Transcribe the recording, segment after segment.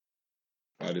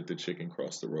Why did the chicken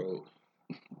cross the road?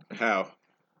 How?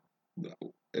 No,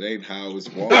 it ain't how, it's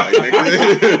why,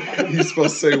 nigga. You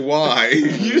supposed to say why.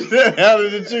 You said, how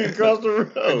did the chicken cross the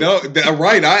road? No,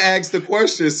 right. I asked the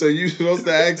question, so you supposed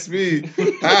to ask me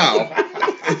how.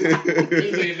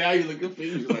 Now you look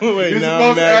confused. Like, Wait, you're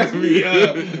now supposed to ask I'm me.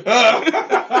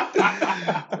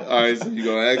 All right, so you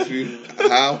gonna ask me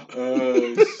how?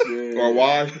 Oh shit. Or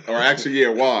why? Or actually,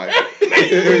 yeah, why?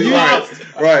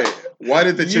 Right. Why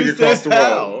did the You chicken said cross the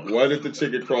how. road? Why did the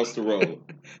chicken cross the road?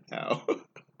 How? To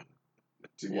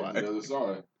get to the other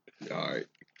side. All right,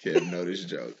 Kev, know this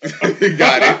joke.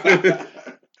 Got it.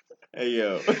 Hey,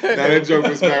 yo. Now that joke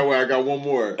was bad. Where I got one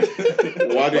more.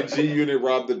 Why did G Unit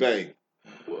rob the bank?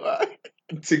 Why?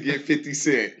 To get 50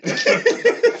 Cent.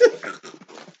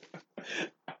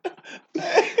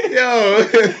 Yo,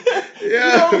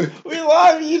 We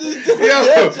live. You just did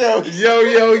that joke.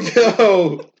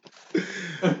 yo.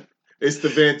 It's the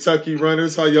Kentucky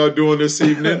Runners. How y'all doing this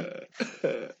evening?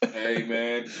 Hey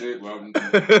man, shit. Well,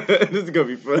 This is gonna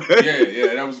be fun.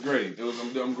 yeah, that was great.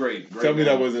 I'm great. Tell me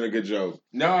that wasn't a good joke.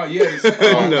 No, yeah, the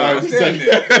second one. No. I understand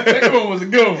that. The second one was a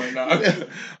good one. Nah.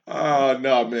 Oh,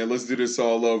 no, man. Let's do this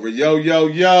all over. Yo.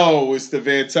 It's the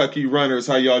Kentucky Runners.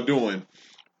 How y'all doing?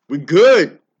 We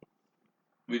good.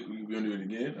 We gonna do it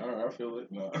again? All right, I feel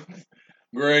it. No.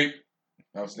 Great.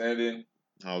 Outstanding.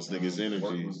 How's niggas'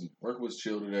 energy? Work was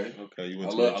chill today. Okay, you I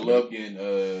went to love work getting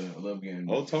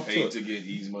talk to paid us. to get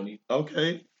easy money.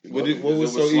 Okay. What Because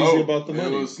was it so slow. easy about the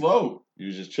money? It was slow. You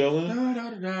was just chilling?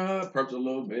 Prepped a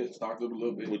little bit, stocked up a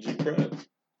little bit. What'd you prep?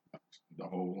 The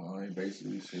whole line,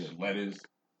 basically. Shit. Lettuce,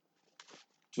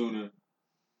 tuna,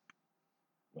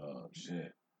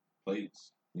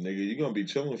 plates. Nigga, you gonna be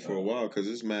chilling for a while because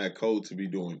it's mad cold to be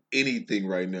doing anything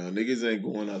right now. Niggas ain't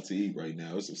going out to eat right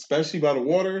now. Especially by the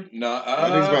water.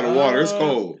 Niggas by the water. It's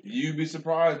cold. You'd be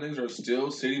surprised. Niggas are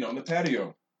still sitting on the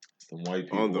patio. Some white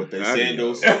people On the with their patio.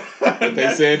 sandals. With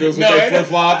their sandals, with their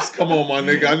flip-flops. Come on, my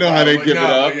nigga. I know how they give it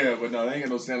up. But no, they ain't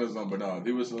got no sandals on. But no,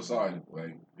 they was outside.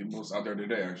 Like, people was out there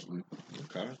today, actually.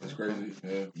 Okay. That's crazy.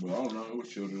 Yeah. But I don't know. It was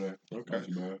chill today. Okay. Not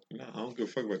too bad. Nah, I don't give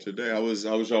a fuck about today. How was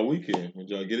y'all weekend? What'd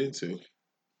y'all get into?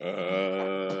 It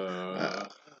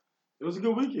was a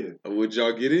good weekend. What'd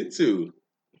y'all get into?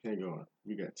 Hang on.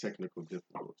 We got technical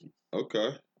difficulties.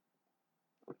 Okay.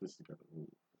 This is gotta move.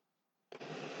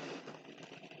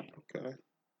 Okay.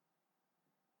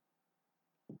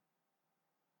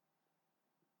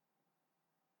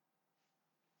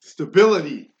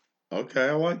 Stability. Okay,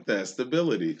 I like that.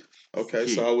 Stability. Okay,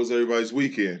 Key. so how was everybody's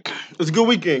weekend? It was a good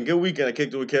weekend. Good weekend. I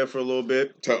kicked it with Kev for a little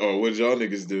bit. Oh, what did y'all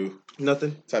niggas do? Nothing.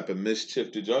 What type of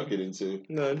mischief did y'all get into?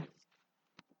 None.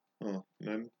 Oh,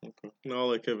 none? Okay. No, I'll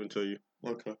let Kevin tell you.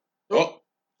 Okay. Oh.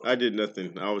 I did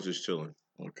nothing. I was just chilling.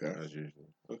 Okay. As usual.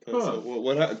 Okay, so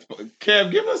what happened? Kev,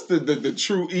 give us the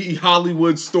true E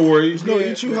Hollywood story. No,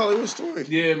 you true Hollywood story.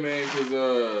 Yeah, man,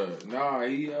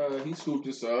 because he scooped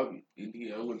us up.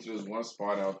 He went to this one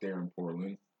spot out there in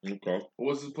Portland. Okay. What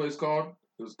was this place called?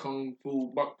 It was Kung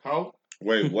Fu Buck How?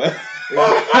 Wait, what?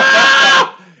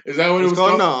 Is that what it was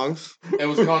called? called? Nongs. It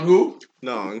was called who?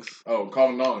 Nongs. Oh,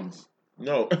 called Nongs.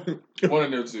 No. One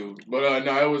of them two. But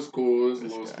no, it was cool. It was a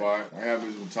little spot. I have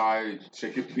this Thai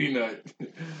chicken peanut.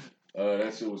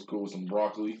 That shit was cool. Some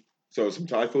broccoli. So some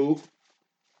Thai food?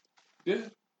 Yeah.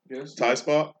 Yes. Thai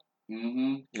spot?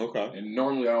 Mm-hmm. Okay. And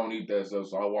normally I don't eat that stuff,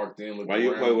 so I walked in, looked Wait.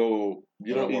 around.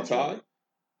 You don't eat Thai?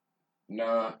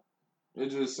 Nah. It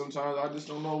just, sometimes I just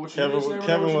don't know what you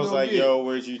Kevin was like, yo,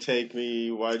 where'd you take me?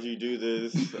 Why'd you do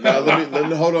this? Now, let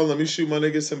me hold on. Let me shoot my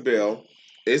nigga some bail.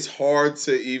 It's hard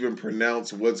to even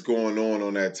pronounce what's going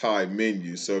on that Thai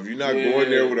menu. So if you're not going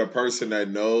there with a person that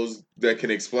knows, that can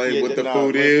explain what the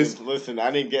food is. Listen, I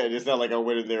didn't get it. It's not like I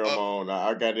went in there on my own.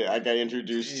 I got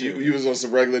introduced to. You was on some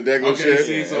regular degular shit.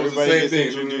 See, so everybody it's the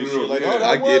gets same thing. introduced. You're like, Yeah. oh, that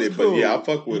I get was it, cool. but yeah, I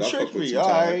fuck with. You I fuck tricked with me, some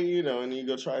Thai. alright, and you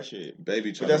go try shit.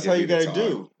 Baby, But that's how you gotta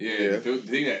do. Yeah, the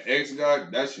thing that X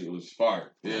got, that shit was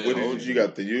fire. Yeah, what did you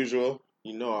got? The usual.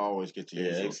 You know I always get the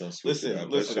usual. Eggs on sweet.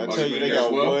 Listen. I Oh, tell you you, they make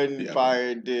got that well? one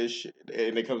fire dish,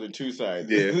 and it comes in two sides.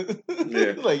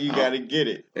 Yeah. Like you gotta get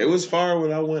it. It was fire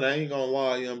when I went. I ain't gonna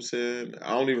lie. You know what I'm saying?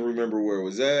 I don't even remember where it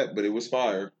was at, but it was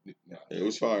fire. It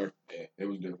was fire. Yeah, it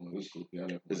was different. It was cool. Yeah,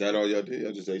 Is that all y'all did?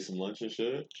 Y'all just ate some lunch and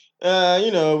shit?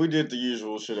 We did the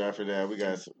usual shit after that. We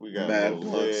got Mad a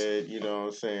little blunts. bit, you know what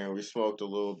I'm saying? We smoked a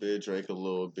little bit, drank a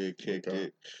little bit, kicked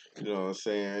it, you know what I'm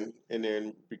saying? And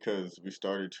then because we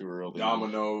started too early.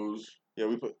 Dominoes. Yeah,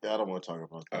 I don't want to talk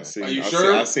about that. Are you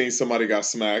sure? I seen somebody got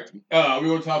smacked. We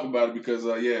gonna talk about it because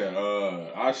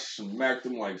I smacked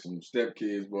him like some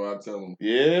stepkids, boy. I tell him.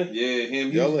 Yeah? Yeah,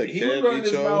 him. Y'all let He Kev was running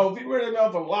beat his y'all? mouth. He running his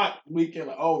mouth a lot weekend.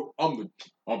 Like, oh, I'm the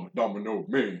I'm a domino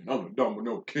man. I'm a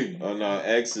domino king. Oh no,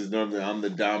 X is normally I'm the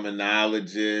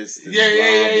dominologist. And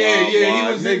Yeah.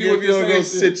 He was nigga, if you don't go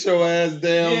sit your ass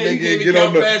down, nigga, and get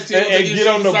on the get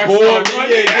on the board.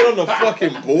 Yeah, get on the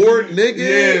fucking board,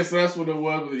 nigga. Yeah, so that's what it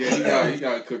was. But yeah, he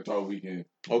got cooked all weekend.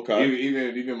 Okay.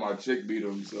 Even my chick beat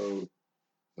him. So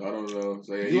I don't know.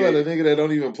 So, you had a nigga that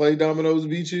don't even play dominoes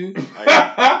beat you? Bro,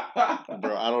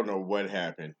 I don't know what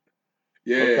happened.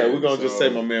 Yeah. Okay, we're gonna just say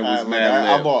my man was mad.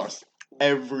 I lost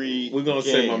every. We're gonna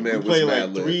say my man was played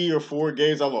mad. 3 or 4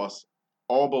 games. I lost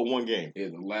all but one game. Yeah,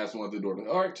 the last one at the door.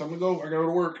 All right, time to go. I gotta go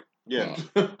to work. Yeah,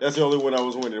 that's the only one I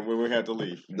was winning when we had to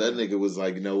leave. That nigga was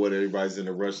like, you know what? Everybody's in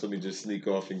a rush. Let me just sneak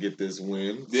off and get this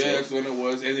win. Yeah, that's what it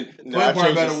was. And then the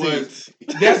part about it was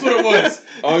that's what it was.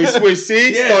 Oh, he switched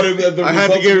seats. Yes. I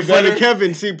had to get in front of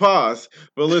Kevin. See, pause.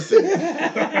 But listen,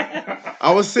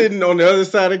 I was sitting on the other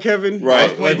side of Kevin.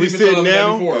 Right, like we sitting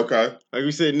now. Okay, like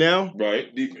we sitting now.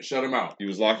 Right, Defense, shut him out. He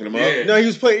was locking him up. No, he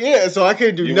was playing. Yeah, so I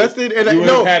couldn't do nothing. And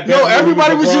no,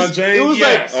 everybody was just. It was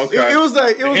it was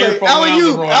like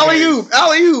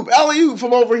alley oop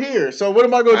from over here. So what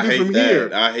am I gonna do from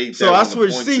here? I hate that. So I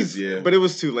switched seats, but it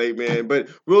was too late, man. But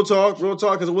real talk,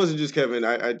 because it wasn't just Kevin.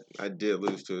 I did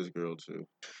lose to his girl too.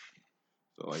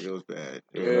 So like it was bad.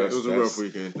 It was a rough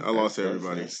weekend. I lost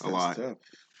everybody a lot. Tough.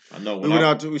 I know. We went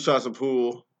out. We shot some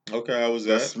pool. Okay, I was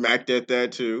got smacked at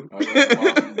that too. I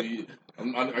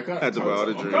had to buy all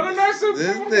the drinks.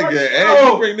 This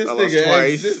nigga, bring this nigga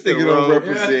twice. This nigga don't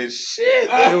represent shit.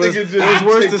 It was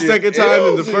worse the second time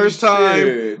than the first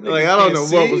time. Like I don't know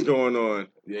what was going on.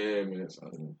 Yeah, man.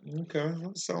 Okay,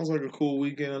 sounds like a cool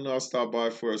weekend. I know I stopped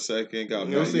by for a second. Got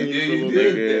you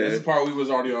did. That's the part we was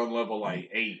already on level like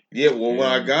 8. Yeah, well, when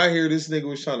I got here, this nigga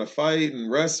was trying to fight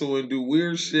and wrestle and do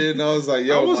weird shit, and I was like,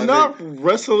 "Yo, I was not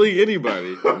wrestling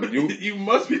anybody." You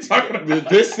must be talking about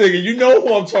this nigga. You know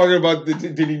who I'm talking about?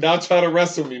 Did he not try to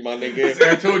wrestle me, my nigga?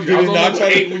 I told you, I was on level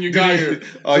 8 when you got here.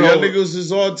 Oh, y'all niggas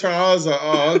was all turn. I was like,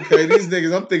 oh, okay, these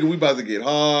niggas. I'm thinking we about to get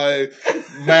high,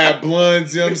 mad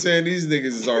blunts. You know what I'm saying? These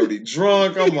niggas is already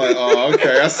drunk. I'm like, oh,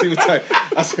 okay. I see what type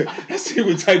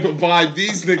of vibe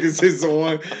these niggas is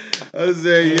on. I was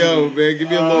saying, yo, man, give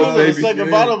me a little baby. Second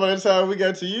bottle by the time we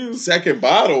got to you. Second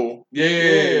bottle?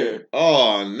 Yeah.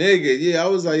 Oh, nigga. Yeah, I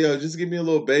was like, yo, just give me a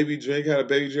little baby drink. Had a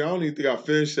baby drink. I don't even think I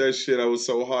finished that shit. I was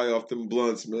so high off them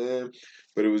blunts, man.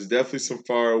 But it was definitely some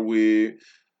fire weed.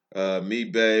 Me,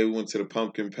 bae, went to the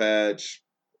pumpkin patch.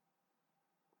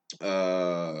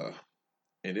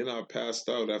 And then I passed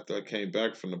out after I came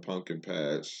back from the pumpkin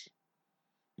patch.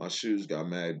 My shoes got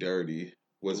mad dirty.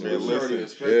 Wasn't really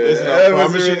listen, I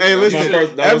promise you. Hey, listen.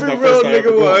 Every real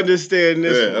nigga will understand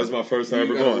this. Yeah, that was my first time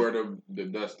ever going. Wear the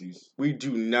dusties. We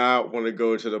do not want to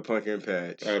go to the pumpkin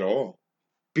patch at all.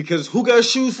 Because who got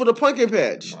shoes for the pumpkin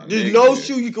patch? There's no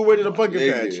shoe you can wear to the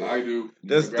pumpkin patch. I do.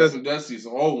 That's some dusties,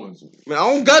 all ones. Man, I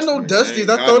don't got no dusties.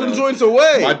 I throw them joints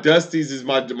away. My dusties is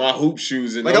my hoop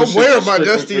shoes, and like I'm wearing my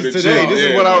dusties today.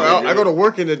 This is what I go to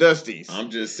work in the dusties. I'm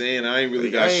just saying I ain't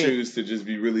really got shoes to just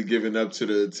be really giving up to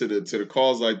the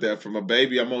calls like that for my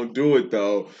baby. I'm gonna do it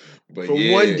though. But for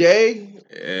one day.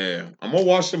 Yeah, I'm gonna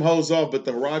wash them hoes off, but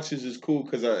the Hirachis is cool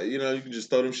because you can just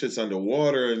throw them shits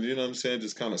underwater and you know what I'm saying,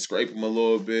 just kind of scrape them a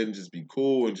little bit and just be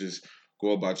cool and just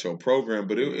go about your program.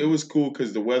 But it was cool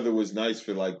because the weather was nice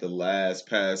for like the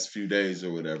past few days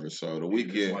or whatever. So the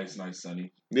weekend, nice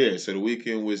sunny. Yeah, so the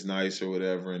weekend was nice or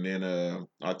whatever, and then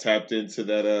I tapped into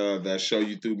that show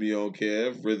you threw me on,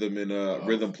 Kev,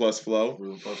 Rhythm Plus Flow.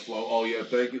 Rhythm Plus Flow. Oh yeah,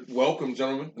 thank you. Welcome,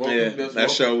 gentlemen. Welcome.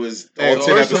 That show was all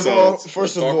 10 episodes.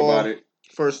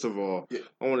 First of all,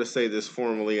 I want to say this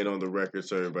formally and on the record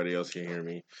so everybody else can hear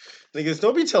me. Niggas,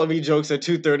 don't be telling me jokes at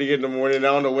 2:30 in the morning. I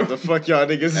don't know what the fuck y'all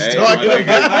niggas is talking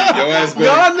about.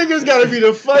 Y'all niggas gotta be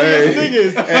the funniest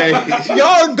niggas.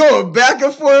 Y'all going back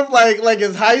and forth like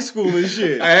it's high school and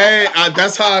shit.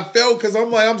 That's how I felt because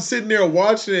I'm sitting there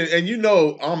watching it, and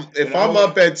if I'm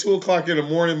up at 2:00 in the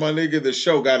morning, my nigga, the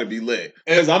show got to be lit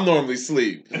because I'm normally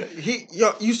asleep.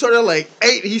 You started like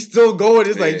 8. He's still going.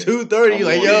 It's like 2:30.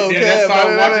 Like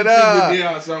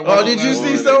oh, did you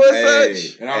see so and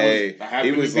such? And I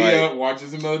happened to be up watching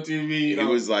some other TV. He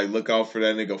was like, look out for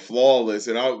that nigga Flawless.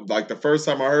 And I like the first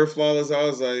time I heard Flawless, I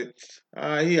was like,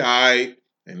 he alright.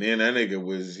 And then that nigga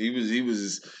was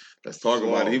let's talk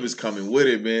about it. He was coming with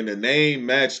it, man. The name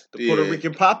matched the Puerto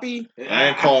Rican Poppy. I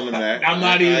ain't calling him that. I'm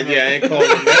not even. I ain't calling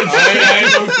him that. I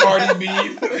ain't no Cardi B.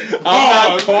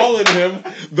 I'm not calling him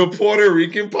the Puerto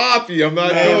Rican Poppy. I'm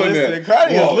not doing that.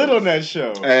 Cardi is lit on that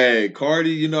show. Hey,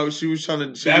 Cardi, she was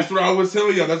trying to. That's what I was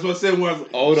telling you. That's what I said when I was.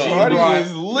 Hold on. Cardi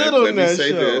was lit on that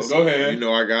show. This. Go ahead.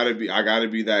 I gotta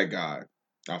be that guy.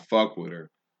 I fuck with her.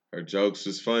 Her jokes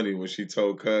was funny when she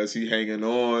told Cuz he hanging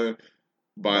on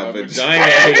by a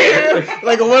vagina.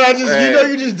 Like what I just,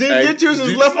 you just didn't get yours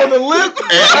was left on the lip.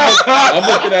 I'm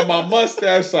looking at my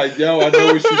mustache like, yo, I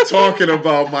know what she's talking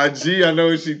about, my G. I know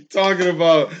what she's talking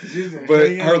about.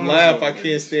 But her laugh, I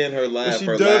can't stand her laugh. She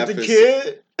her dubbed laugh the is...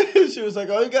 kid. She was like,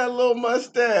 "Oh, you got a little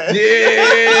mustache."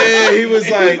 Yeah, he was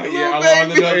like,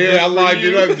 I lined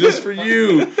it up just for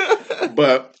you.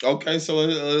 But okay, so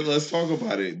let's talk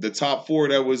about it. The top 4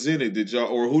 that was in it,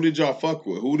 who did y'all fuck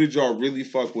with? Who did y'all really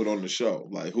fuck with on the show?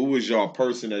 Like, who was y'all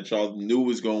person that y'all knew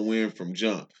was gonna win from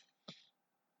jump?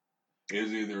 It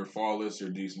was either Flawless or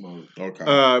D Smoke.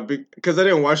 Okay. Because I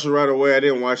didn't watch it right away. I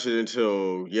didn't watch it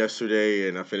until yesterday,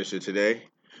 and I finished it today.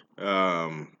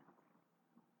 I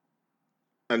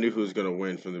knew who was gonna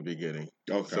win from the beginning.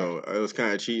 Okay. So it was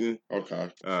kind of cheating. Okay.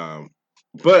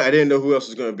 But I didn't know who else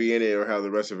was gonna be in it or how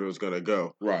the rest of it was gonna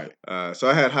go. Right. So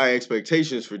I had high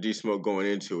expectations for D Smoke going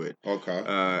into it. Okay.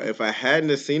 If I hadn't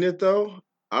have seen it though,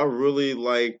 I really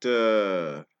liked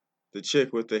the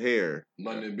chick with the hair.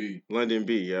 London B.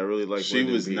 I really liked she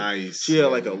London was B. Nice. She had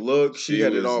like a look. She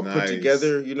had it all put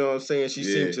together. You know what I'm saying? She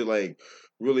seemed to like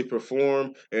really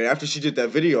perform. And after she did that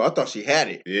video, I thought she had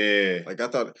it. Yeah. Like I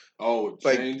thought. Oh,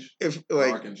 like, change. If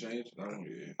like Rock and change.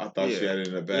 I thought she had it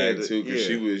in her bag too, because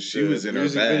she was in her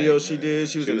music bag. video she did.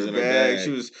 She was in her bag.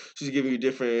 She's giving you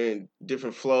different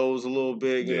flows a little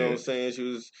bit. You know what I'm saying?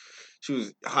 She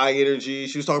was high energy.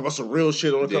 She was talking about some real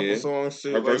shit on a couple songs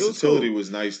too. Her versatility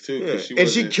was nice too. Yeah.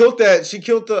 She killed that. She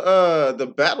killed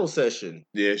the battle session.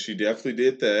 Yeah, she definitely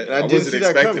did that. And I wasn't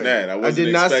expecting that. I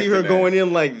did not see her going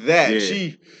in like that. Yeah.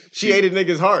 She ate a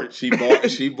nigga's heart. She barred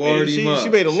him up. She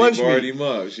made a lunch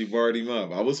meat. She barred him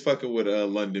up. I was fucking with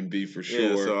London B for sure.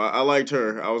 Yeah, so I liked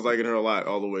her. I was liking her a lot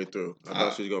all the way through. I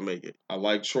thought she was gonna make it. I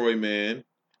like Troy, man.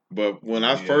 But when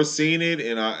I first seen it,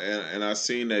 and I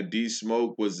seen that D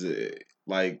Smoke was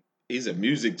like, he's a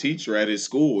music teacher at his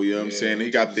school. You know what I'm saying? He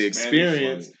got the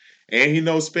experience, and he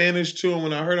knows Spanish too. And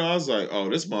when I heard him, I was like, oh,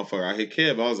 this motherfucker. I hit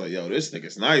Kev. I was like, yo, this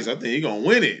nigga's nice. I think he gonna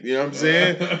win it. You know what I'm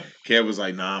saying? Kev was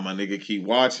like, nah, my nigga, keep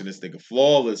watching. This nigga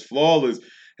flawless.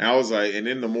 And I was like, and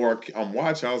then the more I'm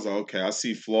watching, I was like, okay, I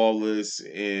see Flawless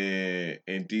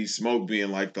and D Smoke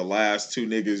being like the last 2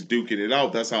 niggas duking it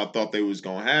out. That's how I thought they was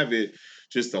gonna have it.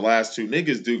 Just the last 2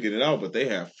 niggas duking it out, but they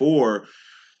have 4.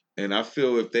 And I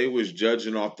feel if they was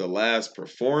judging off the last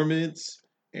performance,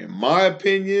 in my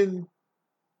opinion,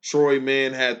 Troy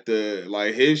Man had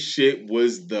his shit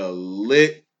was the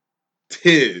lit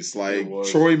tis. Like,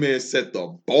 Troy Man set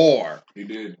the bar. He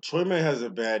did. Troy Man has a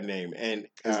bad name, and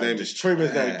his name is Troy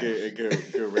Man's not a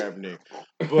good rap name.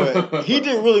 But he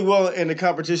did really well in the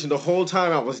competition. The whole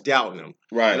time I was doubting him.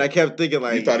 Right. And I kept thinking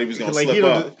like, you thought he was gonna slip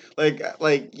up.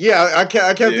 I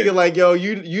kept thinking like, yo,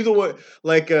 you the one,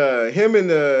 like him and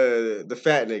the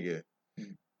fat nigga.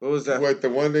 What was that? What, the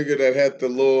one nigga that had the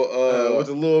little with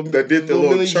the little that did the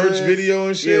little church video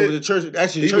and shit? Yeah, with the church.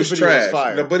 Actually, the church video trash. was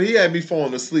fire. No, but he had me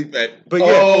falling asleep at. But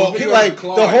he like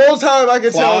the whole time I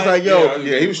could tell I was like, yo,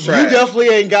 he was trash. You definitely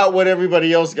ain't got what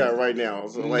everybody else got right now.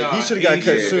 So like, he should have got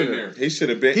cut sooner. He should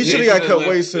have been. He should have got cut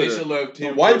way sooner. They should left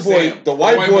him. The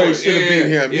white boy should have beat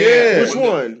him. Yeah. Which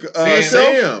one?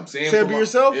 Sam. Sam be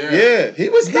yourself. Yeah, he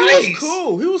was nice. He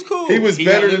was cool. He was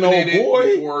better than old boy.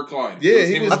 Yeah,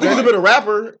 he was. I think he's a better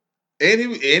rapper. And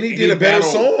he did a better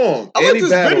song. I liked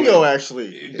his video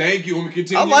actually. Thank you.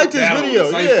 I liked his video.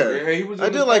 Yeah, I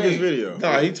did like his video.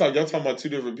 Nah, y'all talking about 2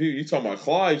 different people. You talking about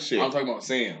Clyde shit. I'm talking about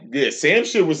Sam. Yeah, Sam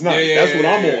shit was nice. That's what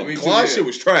I'm on. Clyde shit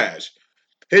was trash.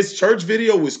 His church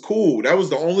video was cool. That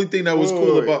was the only thing that was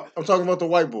cool about. I'm talking about the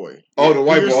white boy. Oh, the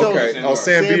white boy. Okay. Oh,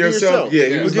 Sam, be yourself. Yeah,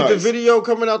 he was nice. The video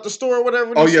coming out the store or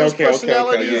whatever. Oh yeah, okay.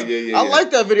 Yeah. I like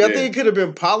that video. I think it could have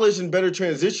been polished and better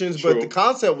transitions, but the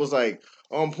concept was like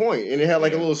on point, and it had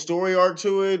like a little story arc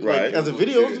to it. Right. Like, as a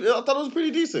video, I thought it was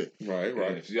pretty decent. Right.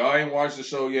 If y'all ain't watched the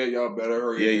show yet, y'all better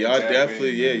hurry. Yeah, y'all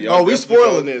definitely. Y'all we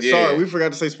spoiling it. Yeah. Sorry, we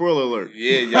forgot to say spoiler alert.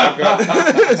 Yeah, y'all got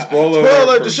spoiler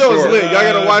alert. The show is lit. Y'all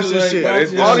gotta watch this shit.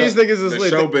 All these niggas is lit. The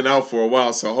show been out for a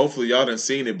while, so hopefully y'all done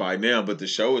seen it by now. But the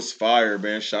show is fire,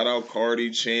 man. Shout out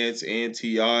Cardi, Chance, and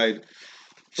T.I.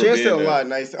 Chance did a lot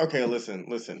nice. Okay, listen.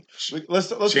 Let's talk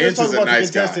about the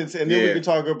contestants, and then we can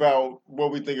talk about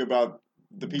what we think about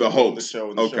the people on the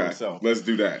show and the show itself. Let's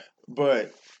do that.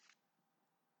 But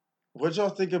what y'all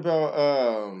think about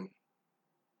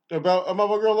my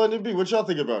girl London B? What y'all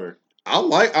think about her?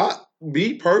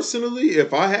 Me personally,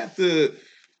 if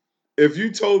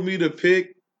you told me to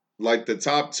pick like the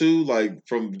top 2, like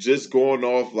from just going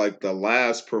off like the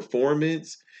last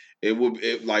performance,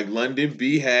 like London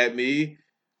B had me,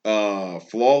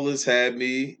 Flawless had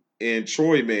me, and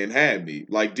Troy Man had me.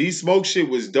 Like D Smoke shit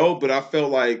was dope, but I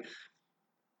felt like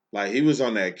he was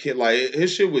on that kid. Like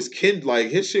his shit was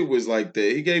like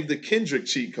he gave the Kendrick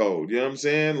cheat code. You know what I'm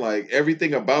saying? Like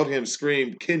everything about him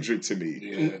screamed Kendrick to me.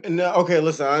 Yeah. No, okay,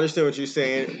 listen, I understand what you're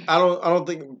saying. I don't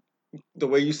think the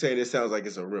way you say it sounds like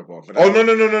it's a ripoff. No.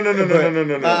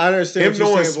 I understand him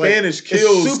knowing Spanish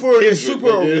kills. It's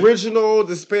super original.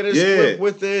 The Spanish flip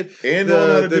with it, and knowing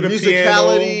how to do the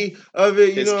musicality of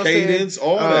it. You know what I'm saying? Cadence,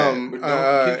 all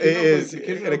that. It is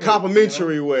in a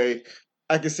complimentary way.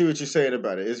 I can see what you're saying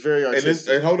about it. It's very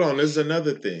artistic. And hold on, there's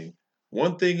another thing.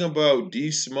 One thing about D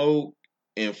Smoke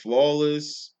and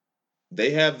Flawless, they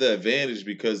have the advantage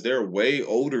because they're way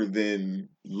older than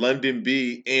London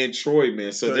B and Troy,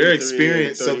 man. So their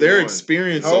experience,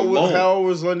 alone. How old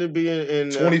was London B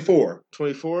in 24.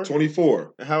 24?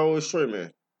 24. And how old was Troy,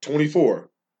 man? 24.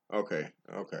 Okay.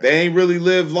 They ain't really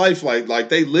lived life like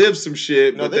they lived some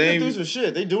shit, no, but they do some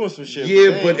shit. They doing some shit.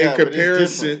 Yeah, but in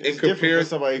comparison, it's different for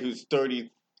somebody who's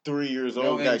 33 years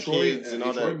old, got kids and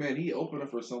all that. Troy, man, he opened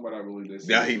up for somebody I believe this.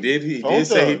 Yeah, he did. He did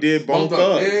say he did Bone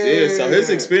Thugs. Yeah, so his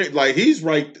experience, like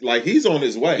he's on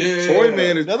his way. Yeah. Troy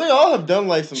Man is. Now they all have done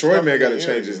like some. Troy Man got to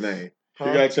change his name. Huh?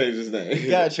 He got to change his name. He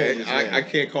got to change his name. I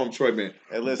can't call him Troy Man.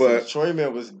 Hey, listen, but Troy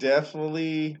Man was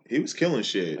definitely. He was killing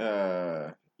shit.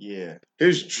 Yeah.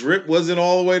 His drip wasn't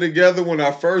all the way together when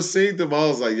I first seen them. I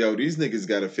was like, yo, these niggas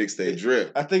got to fix their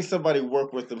drip. I think somebody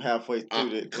worked with them halfway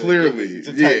through it. Clearly.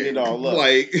 To tighten it all up.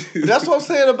 Like, that's what I'm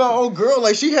saying about old girl.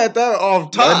 Like, she had that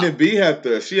off top. London B had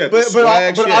the swag. But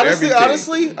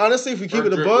honestly, if we keep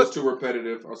it a buck. It's too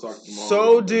repetitive. I was talking to Mom.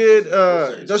 So did,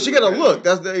 no, she got a look.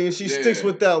 She sticks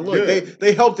with that look. Yeah.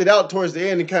 They helped it out towards the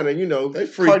end and kind of,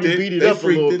 Cardi beat it up a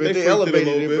little bit. They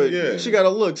elevated it, but she got a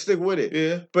look. Stick with it.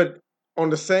 Yeah. But on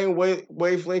the same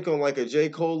wavelength, on like a J.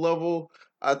 Cole level,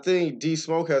 I think D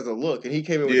Smoke has a look, and he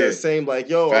came in with that same I'm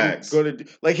gonna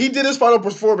like he did his final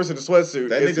performance in the sweatsuit.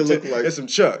 That nigga looked like and some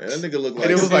chucks. That nigga looked like,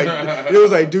 and it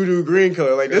was like doo-doo green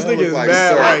color. Like this nigga is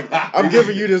mad. Like I'm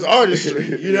giving you this artistry.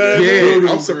 You know what I mean?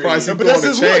 I'm surprised he threw on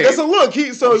the chain. That's a look.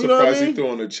 You know what I mean? He threw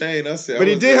on the chain. I said, but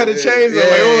he did have the chains. Like,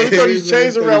 let me throw these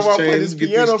chains around while I play this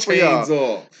piano for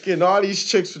y'all. Getting all these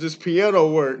chicks for this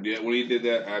piano work. Yeah, when he did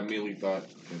that, I immediately thought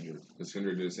Kendrick. Because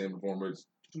Kendrick did the same performance.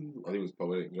 I think it was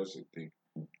Poetic Justice thing.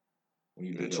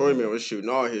 And Troy Man was shooting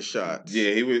all his shots.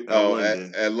 Yeah, he was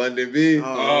at London B. Yeah.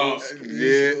 Come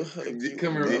here,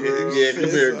 girl. Yeah, come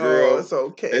here, girl. It's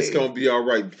okay. It's gonna be all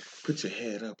right. Put your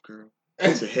head up, girl.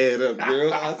 Put your head up,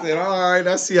 girl. I said, all right.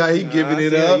 I see how he giving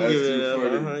it up.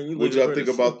 What y'all think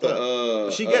about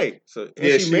the? She gay. So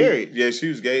she married. Yeah, she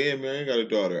was gay and married. Got a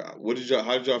daughter.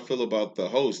 How did y'all feel about the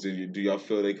host? Do y'all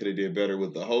feel they could have did better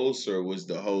with the host, or was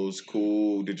the host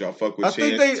cool? Did y'all fuck with? I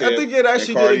think it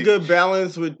actually did a good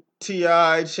balance with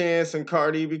T.I., Chance, and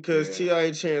Cardi, because T.I.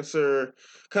 and Chance are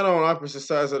kind of on opposite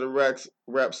sides of the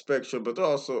rap spectrum, but they're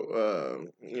also,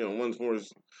 one's more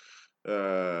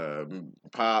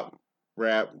pop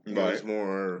rap, one's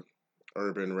more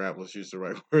urban rap. Let's use the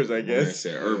right words, I guess. I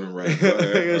said urban rap.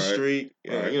 Right. Street,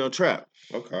 trap.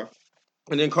 Okay.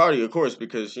 And then Cardi, of course,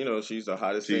 because she's the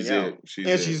hottest thing out.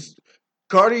 She's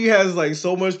Cardi has like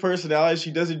so much personality.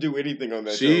 She doesn't do anything on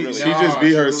that show. Really. She just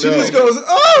be herself. She just goes,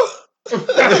 oh.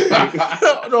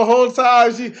 The whole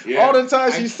time all the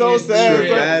time she's so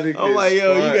sad. I'm like,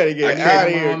 yo, you gotta get out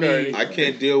of here, Cardi. I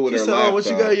can't deal with her laugh. Oh, what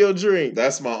you got in your drink?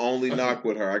 That's my only knock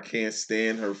with her. I can't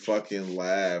stand her fucking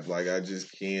laugh. Like I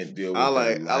just can't deal with her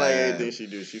laugh. I like everything she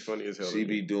do. She's funny as hell. She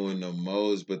be doing the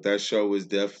most, but that show was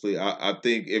definitely. I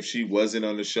think if she wasn't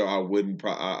on the show, I wouldn't.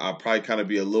 I'd probably kind of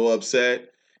be a little upset.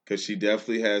 Because she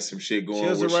definitely has some shit going. She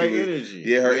has the right energy.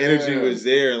 Yeah, her energy was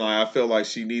there, and like I felt like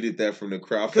she needed that from the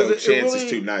crowd. I felt Chance is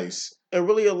too nice. It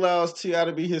really allows T.I.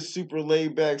 to be his super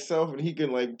laid back self, and he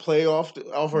can like play off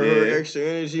her extra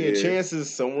energy. And Chance is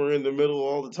somewhere in the middle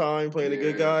all the time, playing a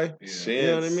good guy. Chance, you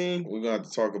know what I mean? We're gonna have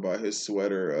to talk about his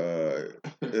sweater.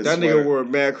 Nigga wore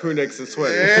mad crew necks and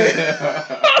sweater.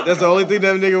 That's the only thing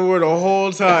that nigga wore the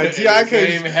whole time. T.I.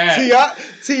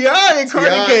 and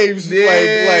Cardi games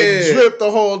like dripped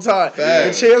the whole time.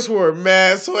 And Chance wore a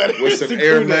mad sweater with some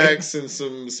Air Max and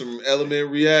some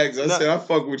Element Reacts. I said, I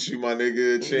fuck with you, my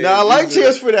nigga. Chance. Nah, I like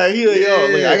Chance for that. He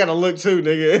like, I gotta look too,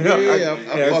 nigga.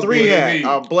 I fuck 3 hat,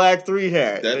 a black 3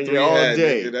 hat. That 3 all hat,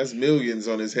 day. Nigga, that's millions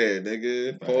on his head,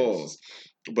 nigga. Pause.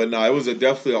 But nah, it was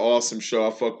definitely an awesome show.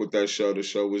 I fuck with that show. The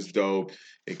show was dope.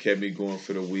 It kept me going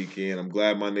for the weekend. I'm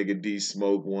glad my nigga D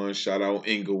Smoke won. Shout out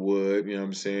Inglewood. You know what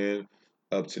I'm saying?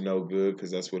 Up to no good, because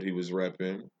that's what he was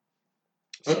repping.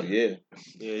 So yeah,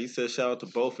 he said shout out to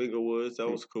both Inglewoods. That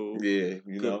was cool. Yeah,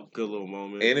 good little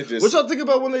moment. And it just what y'all think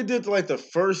about when they did like the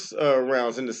first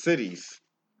rounds in the cities?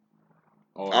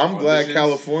 I'm glad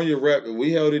California rep.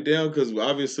 We held it down because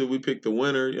obviously we picked the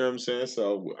winner. You know what I'm saying?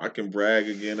 So I can brag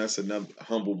again. That's another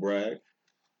humble brag.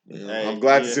 Hey, I'm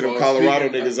glad to see them Colorado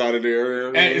niggas out of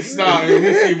there. Hey, it's not. My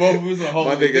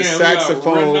nigga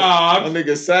saxophone. My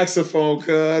nigga saxophone,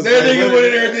 cuz. That nigga went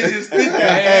in there and did his thing.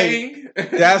 Hey,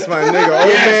 that's my nigga.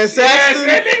 Old man Saxon.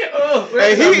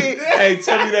 Hey,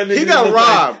 tell me that nigga. He got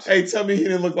robbed. Hey, tell me he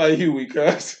didn't look like Huey,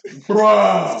 cuz.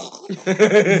 Bruh.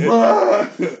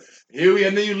 Huey, I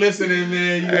knew you listening,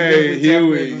 man. Hey,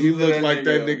 Huey, you look like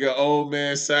that nigga old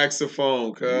man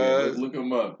saxophone, cuz. Yeah, look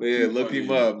him up. Yeah, look him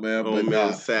up, man. Old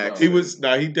man Saxophone. He was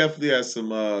he definitely had some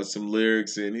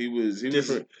lyrics, and he was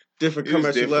different come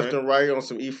at you left and right on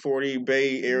some E40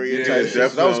 Bay Area type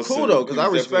shit. That was cool though, because I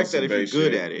respect that if you're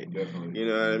good at it. Definitely. You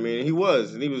know what I mean? He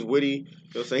was witty.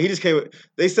 You know what I'm saying? He just came.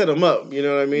 They set him up. You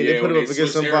know what I mean? Yeah, they put him up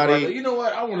against somebody. Like, you know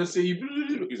what? I want to see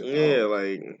you. Yeah,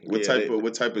 like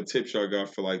what type of tips y'all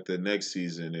got for like the next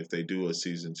season if they do a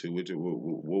season 2?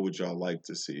 What would y'all like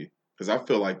to see? Because I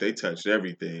feel like they touched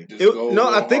everything.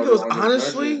 I think it was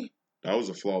honestly that was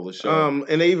a flawless show.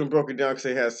 And they even broke it down because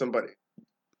they had somebody.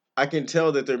 I can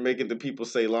tell that they're making the people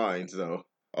say lines though.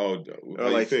 Oh, or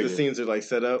like the scenes are like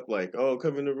set up, like, oh,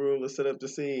 come in the room, let's set up the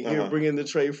scene. Here, bring in the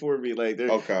tray for me. Like, they're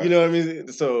okay. You know what I mean?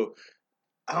 So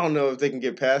I don't know if they can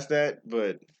get past that,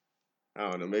 but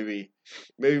I don't know. Maybe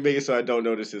make it so I don't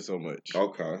notice it so much.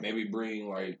 Okay. Maybe bring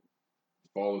like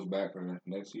followers back for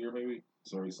next year. Maybe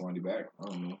sorry, Slendy back. I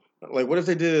don't know. Like, what if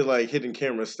they did it like hidden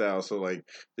camera style? So like,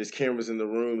 there's cameras in the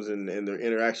rooms and their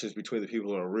interactions between the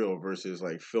people are real versus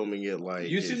like filming it like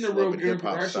you seen the real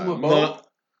interaction with Bo?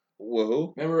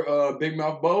 Whoa. Remember Big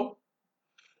Mouth Bo?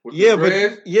 But see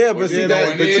that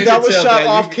was shot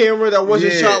off camera. That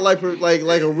wasn't shot like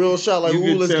a real shot. Like,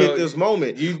 ooh, let's get this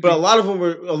moment. But a lot of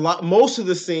them most of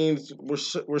the scenes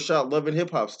were shot Love and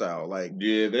Hip Hop style. Like,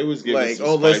 yeah, they was giving like,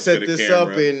 oh, let's set this up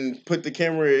and put the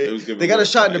camera. They got a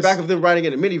shot in the back of them riding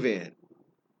in a minivan.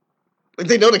 Like,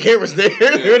 they know the camera's there.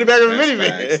 They're in the back of the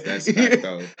minivan. That's fact,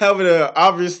 though. Having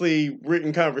obviously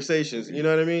written conversations. You know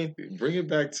what I mean? Bring it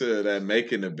back to that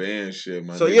making the band shit,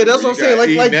 man. So yeah, that's what I'm saying.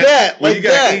 Like that. Like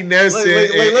that.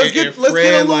 Let's get a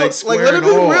little, like let it be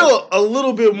real a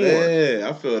little bit more. Yeah,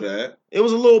 I feel that. It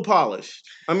was a little polished.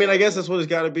 I mean, I guess that's what it's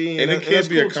got to be. And it can't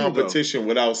be a competition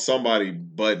without somebody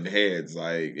butting heads.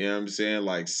 Like, you know what I'm saying?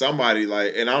 Like, somebody,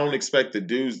 like, and I don't expect the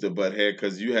dudes to butt head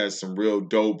because you had some real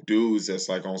dope dudes that's,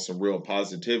 like, on some real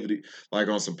positivity, like,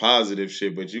 on some positive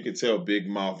shit. But you could tell Big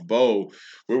Mouth Bo,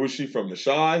 where was she from? The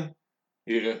Shy?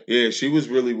 Yeah, she was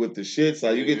really with the shits.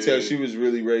 Like, you could tell she was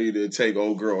really ready to take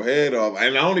old girl head off.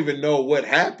 And I don't even know what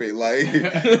happened. Like,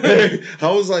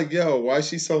 I was like, yo, why is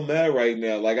she so mad right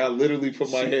now? Like, I literally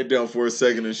put my head down for a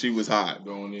second and she was hot.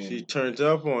 Going in. She turned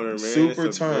up on her, man. Super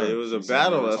turned. It was a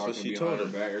battle. That's what she told her.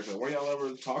 Back. Why y'all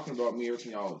ever talking about me? Every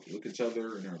time y'all look at each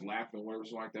other and are laughing, whatever,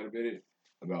 something like that, a bit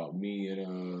about me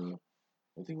and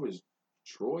I think it was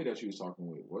Troy that she was talking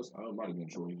with. It might have been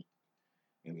Troy.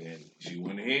 And then she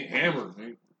went and hammered.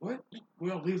 Like, what? We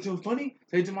don't leave it till funny?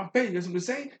 Say it to my face. You got something to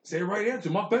say? Say it right there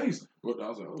to my face. But I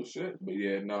was like, oh shit. But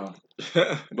yeah, nah.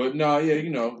 But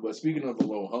speaking of a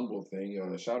little humble thing,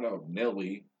 shout out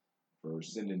Nelly for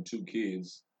sending 2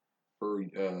 kids per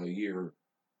year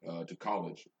to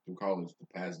college, through college the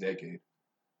past decade.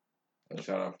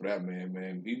 Shout out for that,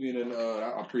 man. He being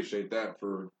I appreciate that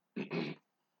for.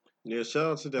 Yeah,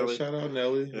 shout out to Nelly. Shout out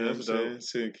Nelly. You know what I'm saying?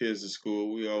 Sending kids to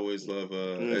school. We always love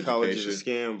education. College is a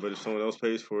scam, but if someone else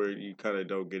pays for it, you kind of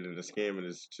don't get in the scam, and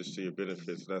it's just to your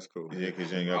benefit. So that's cool. Yeah,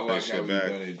 because you ain't got to pay shit back.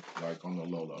 Done it, like, on the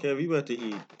low though. Kev, you about to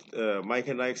eat Mike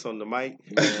and Ike's on the mic?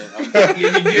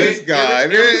 This guy,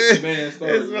 this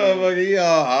motherfucker, he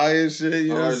all high and shit.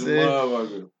 You know what I'm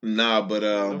saying? Nah, but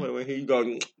when he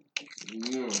go.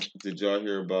 Did y'all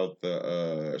hear about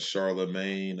the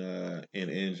Charlemagne and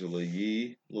Angela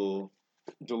Yee the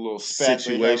little spat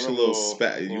situation, little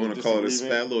spat? You want to call it a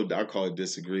spat? I call it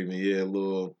disagreement. Yeah,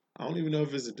 I don't even know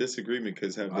if it's a disagreement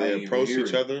because have they approached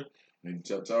each other? And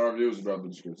tell our viewers about the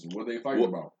description. What are they fighting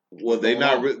about? Well, they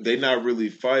not really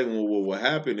fighting. Well, what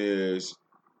happened is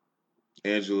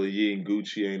Angela Yee and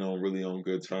Gucci ain't really on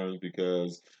good terms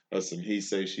because of some he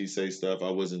say, she say stuff. I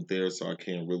wasn't there, so I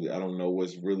don't know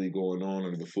what's really going on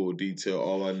or the full detail.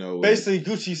 All I know basically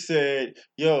Gucci said,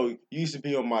 yo, you used to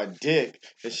be on my dick.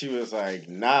 And she was like,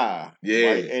 nah.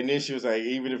 Yeah. Right? And then she was like,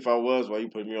 even if I was, why you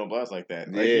put me on blast like that?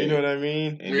 Like, yeah. You know what I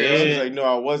mean? And then she was like, no,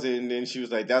 I wasn't. And then she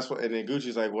was like, that's what. And then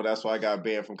Gucci's like, well, that's why I got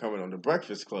banned from coming on the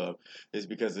Breakfast Club. It's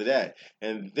because of that.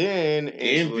 And then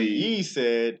Angela Yee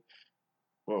said,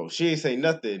 Well, she ain't say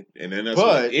nothing. And then that's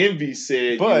what Envy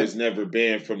said. You was never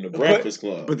banned from the Breakfast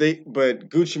Club. But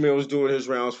Gucci Mane was doing his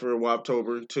rounds for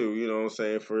Woptober too. You know what I'm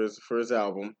saying, for his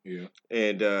album. Yeah.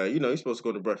 And he's supposed to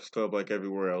go to the Breakfast Club like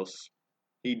everywhere else.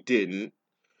 He didn't.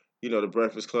 The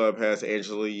Breakfast Club has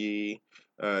Angela Yee,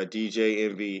 DJ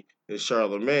Envy, and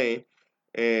Charlamagne.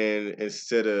 And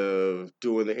instead of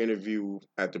doing the interview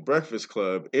at the Breakfast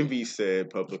Club, Envy said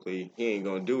publicly he ain't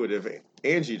gonna do it if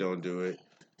Angie don't do it.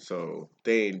 So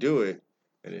they ain't do it.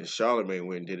 And then Charlamagne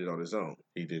went and did it on his own.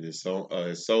 He did his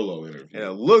solo interview. And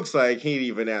it looks like he didn't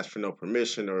even ask for no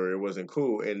permission or it wasn't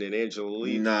cool. And then Angela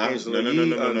Yee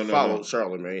unfollowed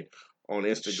Charlamagne on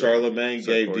Instagram. Charlamagne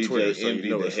gave DJ Envy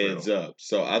the heads up.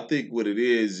 So I think what it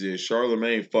is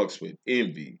Charlamagne fucks with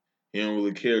Envy. He don't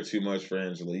really care too much for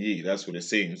Angela Yee. That's what it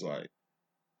seems like.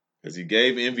 Because he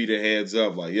gave Envy the heads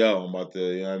up, like, yo, I'm about to,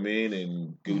 you know what I mean?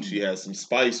 And Gucci has some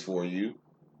spice for you.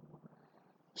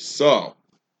 So. All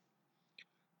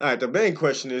right, the main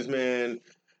question is, man,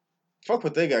 fuck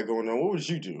what they got going on. What would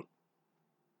you do?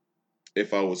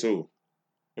 If I was who?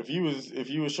 If you was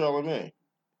Charlamagne.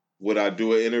 Would I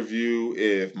do an interview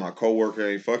if my coworker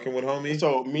ain't fucking with homie?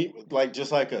 So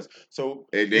just like us. So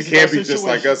it can't be just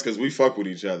like us because we fuck with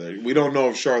each other. We don't know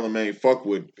if Charlamagne fuck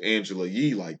with Angela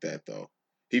Yee like that though.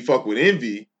 He fuck with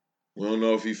Envy. We don't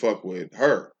know if he fuck with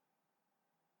her.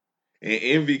 And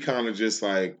Envy kind of just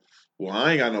like, well,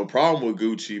 I ain't got no problem with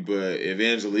Gucci, but if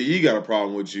Angela Yee got a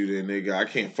problem with you, then nigga, I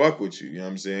can't fuck with you. You know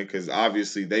what I'm saying? Because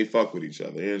obviously they fuck with each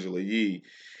other, Angela Yee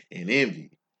and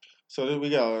Envy. So then we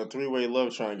got a three-way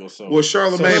love triangle. So well,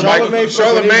 Charlamagne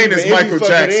is Michael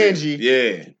Jackson.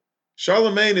 Yeah,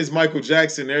 Charlamagne is Michael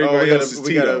Jackson. Everybody else is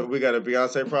Tito. We got a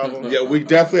Beyonce problem. Yeah, we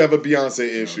definitely have a Beyonce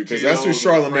issue because that's what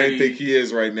Charlamagne think he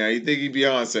is right now. He think he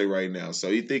Beyonce right now, so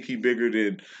he think he bigger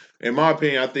than. In my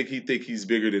opinion, I think he's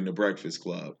bigger than the Breakfast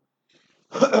Club.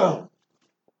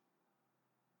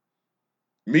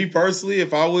 Me personally,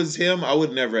 if I was him, I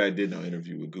would never have did no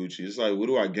interview with Gucci. It's like, what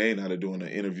do I gain out of doing an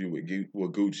interview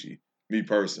with Gucci? Me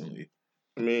personally.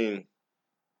 I mean,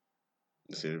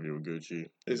 this interview with Gucci.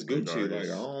 It's Gucci. Like,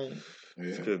 I don't...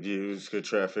 It's good views, good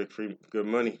traffic, free, good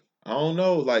money. I don't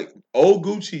know. Like, old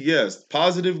Gucci, yes.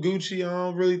 Positive Gucci, I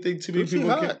don't really think too many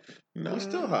people hot. No, he's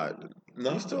still hot.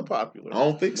 No, he's still popular. I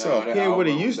don't think so. He ain't what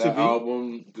he used to be.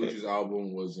 Gucci's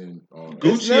album wasn't.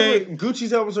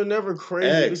 Gucci's albums are never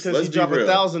crazy because he dropped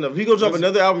 1,000 of them. He gonna drop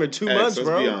another album in 2 months,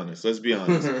 bro. Let's be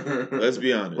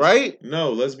honest. Right?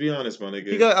 No, let's be honest, my nigga.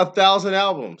 He got 1,000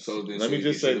 albums. So then let me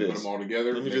just say this. Put them all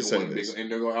together. Let me just say this. Big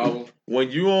Indigo album.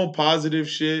 When you on positive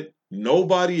shit.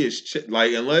 Nobody is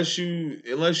like unless you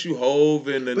Hove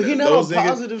and but he not on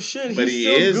positive shit. But he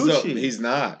is. He's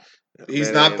not.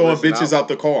 He's not throwing bitches out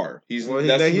the car. That's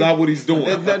not what he's doing.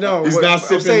 He's not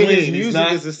sipping lean. His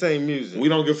music is the same music. We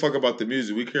don't give a fuck about the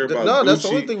music. We care about Gucci. That's the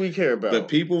only thing we care about. The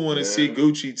people want to see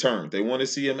Gucci turn. They want to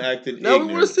see him acting ignorant.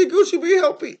 We want to see Gucci be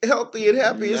healthy and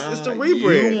happy. It's the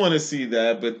rebrand. You want to see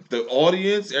that, but the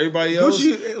audience, everybody else,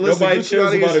 nobody cares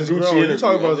about a Gucci interview. You're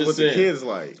talking about what the kids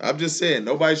like. I'm just saying,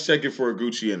 nobody's checking for a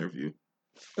Gucci interview.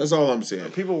 That's all I'm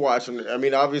saying. People watching. I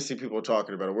mean, obviously, people are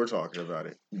talking about it. We're talking about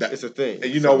it. It's a thing.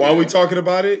 And you know why we talking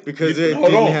about it? Because it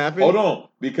didn't happen. Hold on.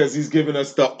 Because he's giving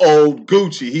us the old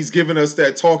Gucci. He's giving us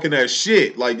that talking that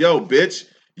shit. Like, yo, bitch,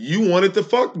 you wanted to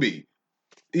fuck me.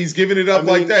 He's giving it up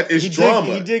like that. It's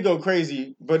drama. He did go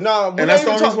crazy, but no. And that's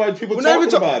the reason why people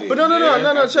talking about it. But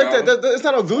no. Check that. It's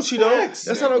not on Gucci though.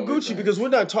 That's not on Gucci because we're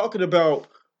not talking about.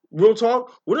 Real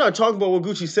talk, we're not talking about what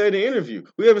Gucci said in the interview.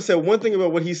 We haven't said one thing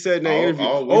about what he said in the interview.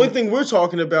 Only thing we're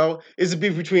talking about is the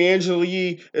beef between Angela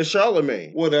Yee and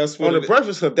Charlamagne. Well, that's what on the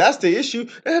Breakfast Club. That's the issue.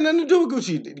 That had nothing to do with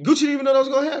Gucci. Gucci didn't even know that was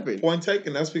going to happen. Point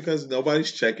taken. That's because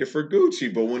nobody's checking for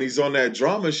Gucci. But when he's on that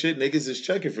drama shit, niggas is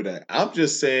checking for that. I'm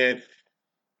just saying,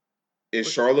 is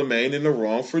Charlamagne in the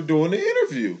wrong for doing the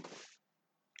interview?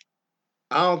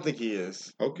 I don't think he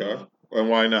is. Okay. And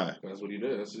why not? That's what he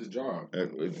does. That's his job.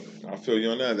 I feel you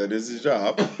on that. That is his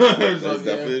job. That's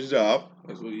definitely his job.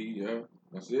 That's what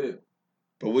that's it.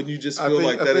 But wouldn't you just feel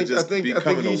like that just be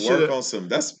coming to work on some?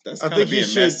 That's kind of being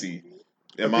messy.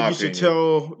 In my opinion, you should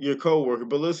tell your coworker.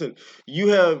 But listen, you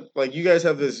guys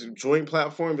have this joint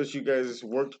platform that you guys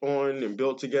worked on and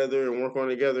built together and work on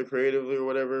together creatively or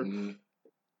whatever. Mm-hmm.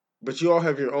 But you all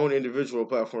have your own individual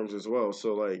platforms as well.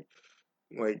 So like.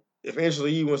 If Angela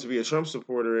Yee wants to be a Trump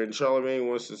supporter and Charlamagne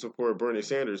wants to support Bernie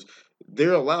Sanders,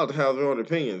 they're allowed to have their own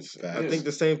opinions. I think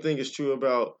the same thing is true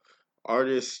about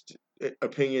artist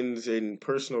opinions and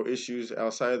personal issues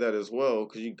outside of that as well,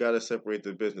 because you got to separate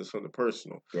the business from the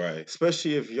personal. Right.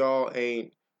 Especially if y'all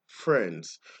ain't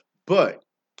friends. But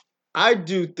I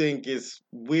do think it's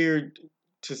weird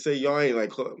to say y'all ain't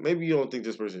like maybe you don't think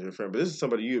this person's your friend, but this is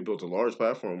somebody you have built a large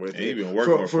platform with. And you've been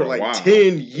working with for like a while.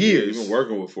 10 years. Yeah, you've been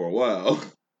working with for a while.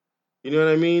 You know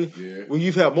what I mean? Yeah. When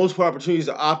you've had multiple opportunities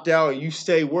to opt out and you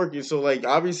stay working, so like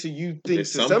obviously you think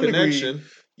There's to some connection. degree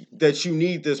that you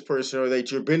need this person or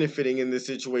that you're benefiting in this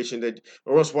situation,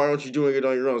 or else why aren't you doing it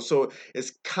on your own? So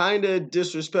it's kind of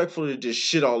disrespectful to just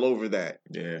shit all over that.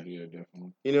 Yeah,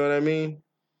 definitely. You know what I mean?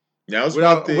 Now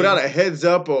without a heads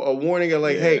up or a warning of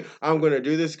like, hey, I'm going to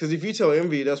do this. Because if you tell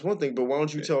Envy, that's one thing, but why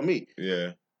don't you tell me?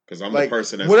 Yeah. Because I'm like, the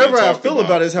person that's whatever I talked feel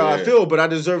about is how yeah. I feel, but I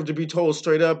deserve to be told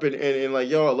straight up and like,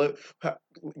 yo,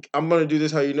 I'm going to do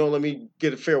this how you know, let me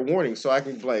get a fair warning so I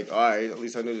can be like, all right, at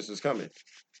least I knew this was coming.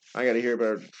 I got to hear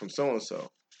about it from so-and-so.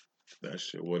 That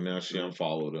shit. Well, now she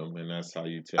unfollowed him, and that's how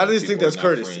you tell. I just think that's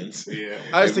courtesy. Yeah,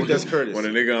 I just think that's courtesy. When a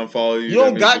nigga unfollow you, you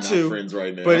don't got to. Friends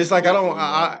right now. But it's like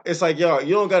it's like yo,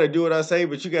 you don't got to do what I say,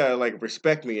 but you gotta like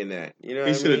respect me in that. You know,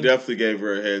 he should have definitely gave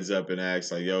her a heads up and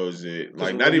asked like, "Yo, is it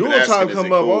like not even asking? Time is come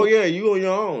it up? cool? Oh yeah, you on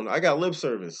your own. I got lip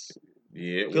service.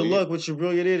 Yeah. Good luck with your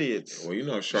brilliant idiots. Well, you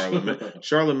know,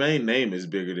 Charlamagne's name is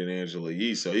bigger than Angela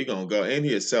Yee, so he gonna go, and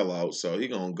he a sellout, so he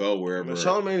gonna go wherever.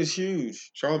 Charlamagne is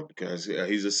huge. Because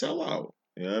he's a sellout.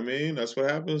 You know what I mean? That's what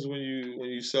happens when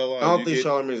you sell out. I don't think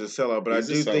Charlamagne's a sellout, but I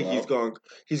do think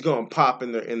he's going to pop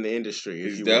in the industry.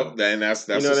 If you will. And that's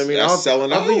you know what I mean. That's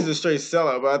selling out. I don't think he's a straight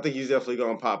sellout, but I think he's definitely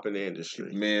going to pop in the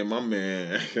industry. Man, my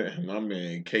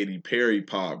man, Katy Perry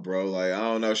pop, bro. Like I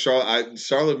don't know,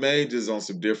 Charlamagne just on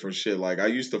some different shit. Like I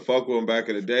used to fuck with him back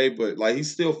in the day, but like he's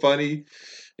still funny.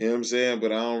 You know what I'm saying?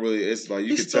 But I don't really. It's like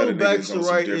you can tell the niggas on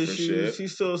some different shit. He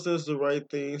still says the right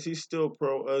things. He's still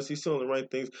pro us. He's still on the right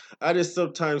things. I just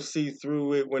sometimes see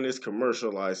through it when it's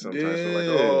commercialized. Sometimes we're like,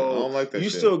 oh, I don't like that. You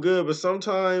still good, but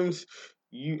sometimes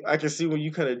I can see when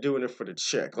you kind of doing it for the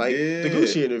check, like the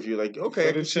Gucci interview. Like, okay,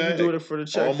 I can see you doing it for the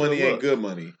check. All money ain't good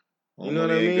money. You know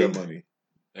what I mean? Good money.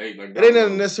 Hey, like it ain't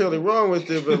nothing necessarily wrong with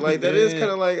it, but like that is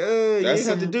kind of like, you didn't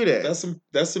have to do that.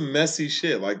 That's some messy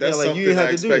shit. Like that's something I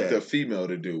expect a female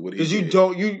to do. Because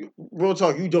real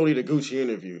talk, you don't need a Gucci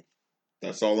interview.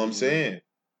 That's all I'm saying.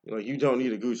 Like you don't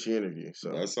need a Gucci interview.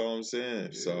 So that's all I'm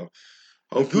saying. Yeah. So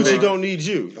Gucci don't need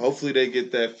you. Hopefully they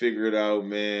get that figured out,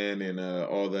 man, and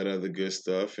all that other good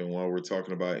stuff. And while we're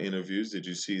talking about interviews, did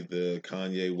you see the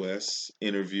Kanye West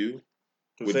interview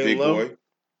with Big Boy?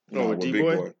 No, with D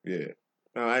Boy? Yeah.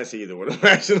 No, I didn't see either one of them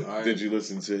actually. Did you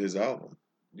listen to his album?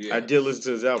 Yeah, I did listen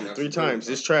to his album 3 times.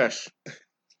 It's trash.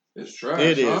 It's trash.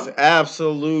 It is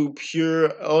absolute,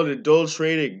 pure,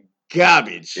 unadulterated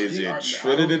garbage. Is it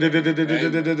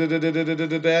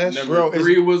Number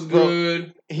 3 was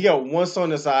good. He got one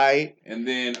song that's alright, and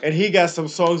he got some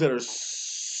songs that are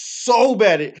so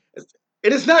bad. It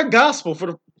is not gospel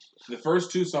for the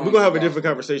first 2 songs. We're gonna have a different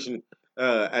conversation.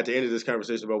 At the end of this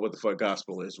conversation about what the fuck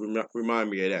gospel is.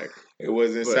 Remind me of that. It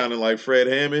wasn't sounding like Fred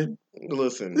Hammond.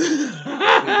 Listen.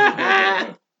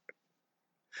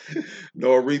 No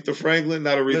Aretha Franklin,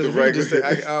 not Aretha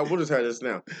Franklin. We'll just have this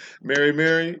now.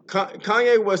 Mary.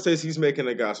 Kanye West says he's making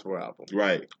a gospel album.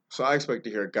 Right. So I expect to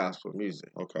hear gospel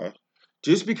music. Okay.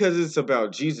 Just because it's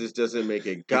about Jesus doesn't make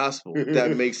it gospel.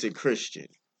 That makes it Christian.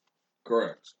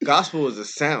 Correct. Gospel is a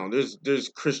sound. There's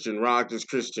Christian rock, there's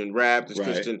Christian rap, there's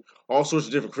Christian, all sorts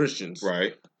of different Christians.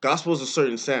 Right. Gospel is a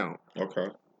certain sound. Okay.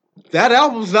 That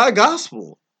album's not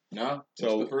gospel. No.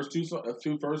 So the first two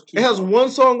It has one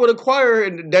song with a choir,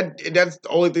 and that's the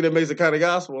only thing that makes it kind of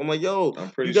gospel. I'm like, yo,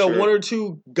 you got 1 or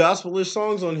 2 gospel-ish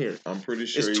songs on here. I'm pretty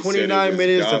sure it's 29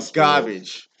 minutes of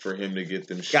garbage. For him to get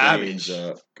them streams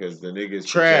up, because the niggas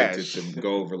trash projected to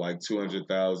go over like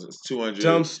 200,000, 200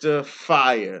 dumpster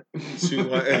fire.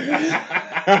 200.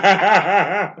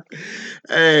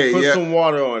 Hey, put some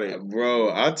water on it,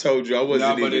 bro. I told you I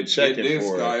wasn't even checking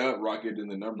for it. Sky up rocket in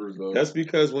the numbers though. That's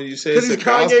because when you say it's a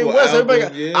Kanye West,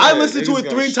 album, I listened to it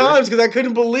 3 times because I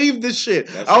couldn't believe this shit.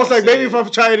 I was like, maybe if I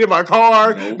try it in my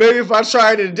car, maybe if I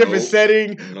try it in a different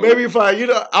setting, maybe if I,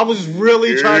 I was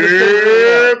really trying to figure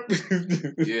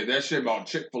it out. Yeah, that shit about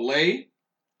Chick-fil-A.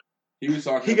 He was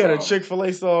talking. He got a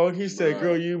Chick-fil-A song. He said,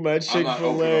 "Girl, you my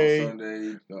Chick-fil-A."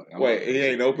 Wait, he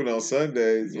ain't open on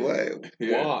Sundays. Yeah.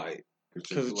 Why?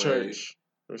 Because of church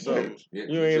or something.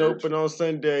 You ain't open on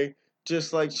Sunday,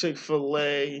 just like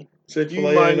Chick-fil-A.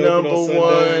 Chick-fil-A you my number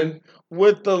one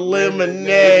with the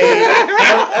lemonade.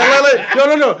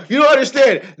 No. You don't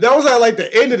understand. That was at like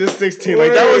the end of the 16.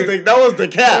 Like that was the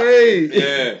cap.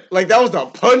 Yeah. Like that was the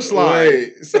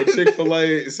punchline. So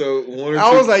Chick-fil-A. So one or two.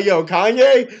 I was like, yo,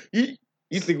 Kanye,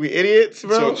 you think we idiots,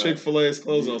 bro? So Chick-fil-A is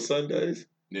closed on Sundays.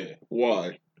 Yeah.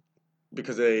 Why?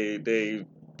 Because they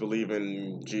believe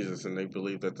in Jesus and they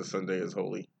believe that the Sunday is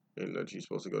holy and that you're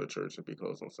supposed to go to church and be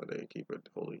closed on Sunday and keep it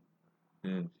holy.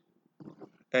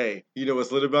 Hey, you know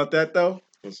what's lit about that though?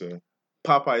 What's that?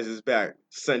 Popeyes is back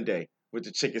Sunday with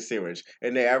the chicken sandwich,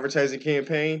 and their advertising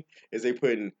campaign is they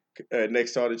putting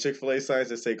next to all the Chick-fil-A signs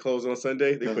that say closed on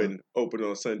Sunday, they putting open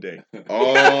on Sunday.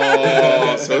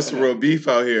 Oh, so it's a real beef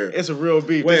out here. It's a real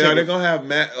beef. Wait, are they gonna have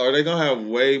Are they gonna have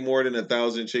way more than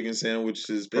 1,000 chicken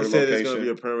sandwiches per location? They said it's gonna be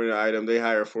a permanent item. They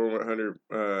hire 400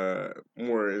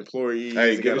 more employees.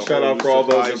 Hey, give a shout out for all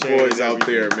those employees out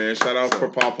there, man. Shout out for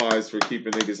Popeyes for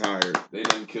keeping niggas hired. They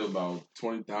done killed about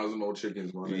 20,000 more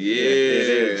chickens.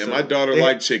 Yeah, and my daughter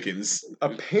likes chickens.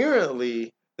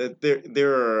 Apparently, that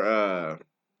there are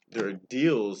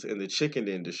deals in the chicken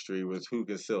industry with who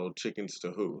can sell chickens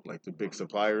to who, like the big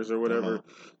suppliers or whatever.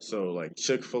 So like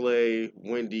Chick-fil-A,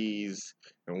 Wendy's,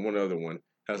 and one other one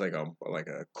has like a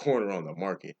corner on the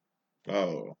market.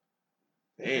 Oh,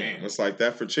 damn! It's like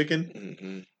that for chicken.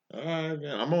 Mm-hmm. All right,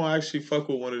 man. I'm gonna actually fuck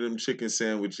with one of them chicken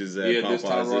sandwiches at Popeyes this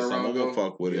time. I'm gonna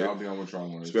fuck with it. I'll be on try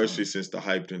one. Especially since the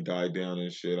hype done died down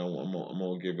and shit. I'm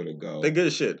gonna give it a go. They good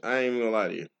as shit. I ain't even gonna lie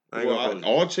to you.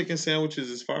 All chicken sandwiches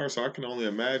is fire, so I can only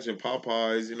imagine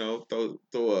Popeyes. You know,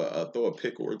 throw a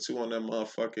pickle or two on that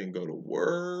motherfucker and go to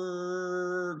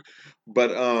work. But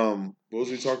what was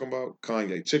we talking about?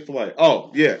 Kanye, Chick-fil-A.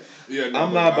 Oh yeah.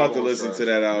 I'm not about to listen to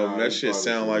that album. That shit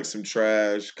sound like some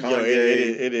trash.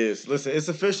 Kanye, it is. Listen, it's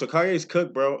official. Kanye's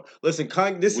cooked, bro. Listen,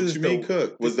 Kanye. What you mean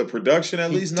cooked? Was the production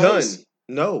at least nice?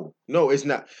 Done? No, it's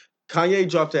not. Kanye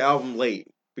dropped the album late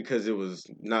because it was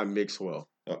not mixed well.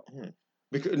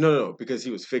 Because he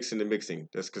was fixing the mixing.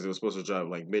 That's because it was supposed to drop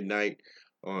like midnight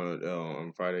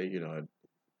on Friday. You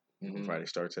know, Friday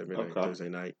starts at midnight Thursday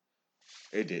night.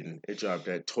 It didn't. It dropped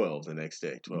at 12 the next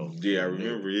day. 12. Yeah, I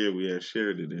remember. Yeah, we had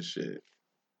shared it and shit.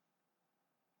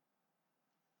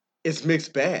 It's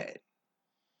mixed bad.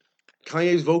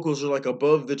 Kanye's vocals are like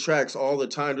above the tracks all the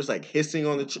time, just like hissing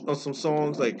on some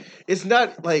songs. Like it's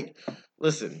not like.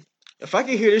 Listen, if I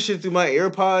can hear this shit through my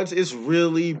AirPods, it's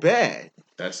really bad.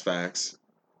 That's facts.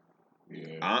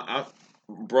 Yeah.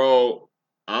 Bro,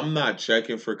 I'm not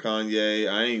checking for Kanye.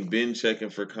 I ain't been checking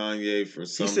for Kanye for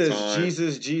some time. He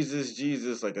says Jesus, Jesus,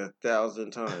 Jesus like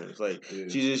 1,000 times. Like,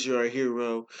 Jesus, you're our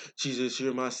hero. Jesus,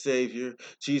 you're my savior.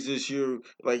 Jesus, you're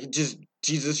like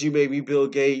Jesus, you made me Bill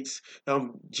Gates.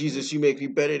 Jesus, you make me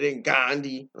better than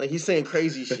Gandhi. Like he's saying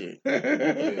crazy shit.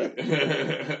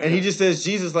 And he just says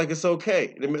Jesus like it's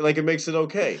okay. Like it makes it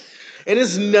okay. And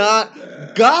it's not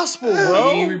gospel,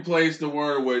 bro. He replaced the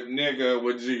word with nigga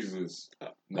with Jesus.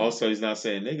 No. Also, he's not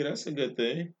saying nigga. That's a good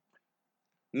thing.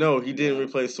 No, he didn't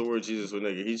replace the word Jesus with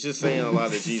nigga. He's just saying a lot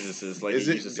of Jesuses. Like,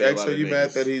 are you mad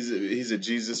that he's a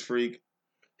Jesus freak?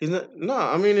 He's not. No,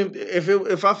 I mean,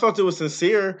 if I felt it was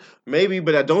sincere, maybe,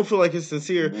 but I don't feel like it's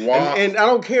sincere. Wow. And I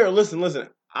don't care. Listen.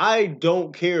 I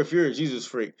don't care if you're a Jesus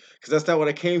freak because that's not what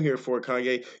I came here for,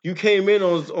 Kanye. You came in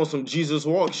on some Jesus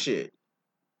walk shit.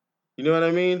 You know what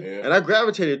I mean? Yeah. And I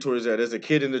gravitated towards that as a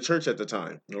kid in the church at the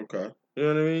time. Okay. You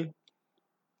know what I mean?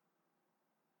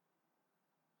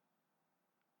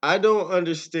 I don't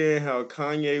understand how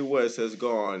Kanye West has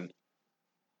gone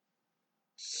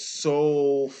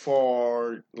so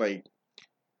far. Like,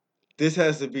 this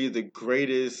has to be the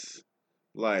greatest,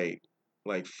 like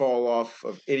fall off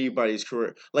of anybody's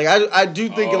career. Like, I do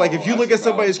think, like, if you look at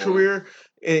somebody's career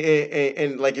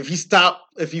and like, if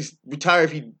he's retired,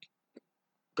 if he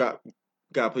God,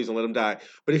 please don't let him die.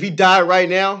 But if he died right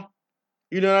now,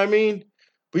 you know what I mean?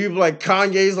 People like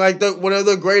Kanye's like one of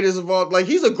the greatest of all. Like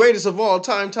he's the greatest of all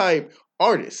time type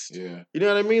artist. Yeah, you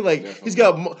know what I mean? Like he's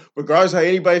got, regardless how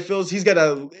anybody feels, he's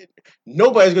got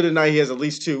nobody's gonna deny he has at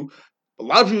least 2. A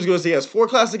lot of people's gonna say he has 4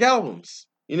 classic albums.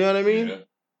 You know what I mean? Yeah.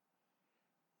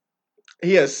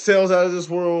 He has sales out of this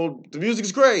world. The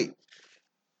music's great.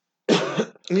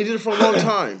 And he did it for a long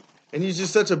time. And he's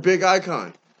just such a big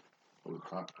icon.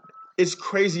 It's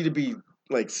crazy to be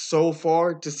like so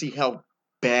far to see how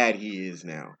bad he is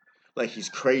now. Like he's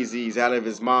crazy, he's out of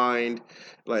his mind.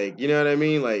 Like, you know what I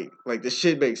mean? Like the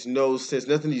shit makes no sense.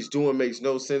 Nothing he's doing makes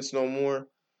no sense no more.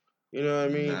 You know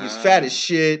what I mean? Nah. He's fat as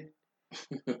shit.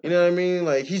 You know what I mean?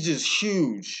 Like he's just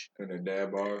huge. And a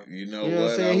dad bar. You know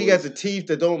what I'm saying? He got the teeth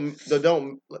that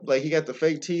don't like he got the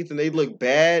fake teeth and they look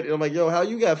bad. And I'm like, yo, how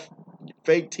you got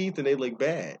fake teeth and they look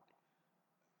bad?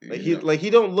 Like he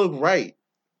don't look right.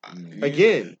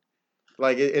 Again.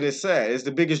 Like, and it's sad. It's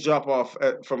the biggest drop off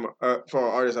for an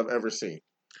artist I've ever seen.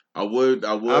 I would.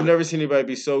 I've never seen anybody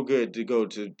be so good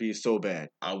to be so bad.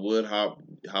 I would hop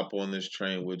on this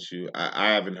train with you.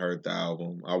 I haven't heard the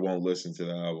album. I won't listen to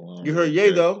the album. You heard Ye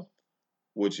though.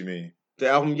 What you mean? The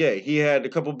album, yeah, he had a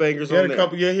couple bangers he had on a there.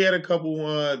 couple. Yeah, he had a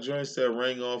couple joints that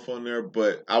rang off on there.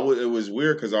 But it was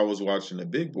weird because I was watching the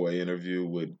Big Boy interview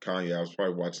with Kanye. I was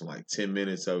probably watching like 10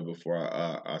 minutes of it before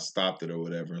I stopped it or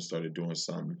whatever and started doing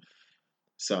something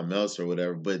else or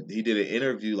whatever. But he did an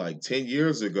interview like 10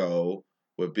 years ago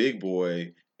with Big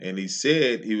Boy, and he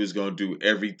said he was going to do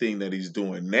everything that he's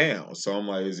doing now. So I'm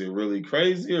like, is it really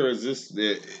crazy, or is this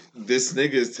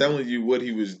nigga is telling you what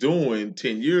he was doing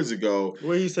 10 years ago?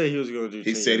 What did he say he was going to do?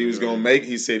 He said he was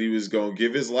going to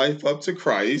give his life up to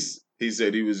Christ. He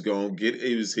said he was going to get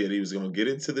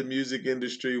into the music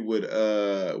industry with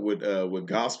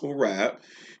gospel rap.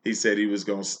 He said he was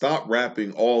going to stop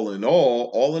rapping all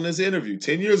in his interview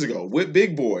 10 years ago with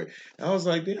Big Boy. And I was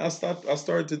like, I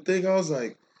started to think, I was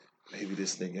like, maybe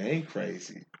this nigga ain't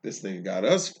crazy. This nigga got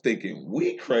us thinking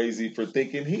we crazy for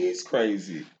thinking he's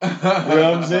crazy. You know what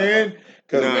I'm saying?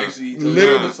 Because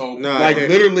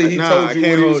literally, he told you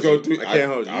what he was going to do.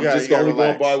 I'm just going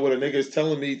by what a nigga is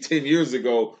telling me 10 years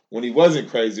ago when he wasn't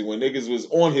crazy, when niggas was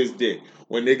on his dick,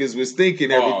 when niggas was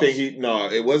thinking everything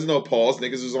it wasn't no pause.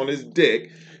 Niggas was on his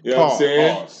dick. You know what I'm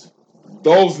saying? Pause.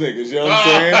 Those niggas, you know what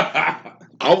I'm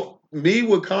saying? Me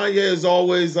with Kanye is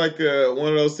always like one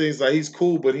of those things. Like he's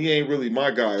cool, but he ain't really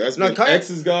my guy. That's been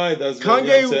X's guy. That's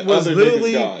Kanye was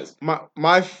literally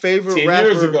my favorite 10 rapper.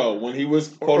 10 years ago when he was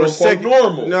quote unquote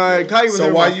normal. No, Kanye was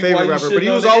never my favorite rapper, but he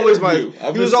was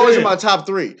always in my top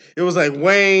three. It was like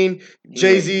Wayne,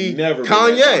 Jay-Z,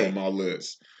 Kanye. On my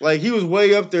list. Like he was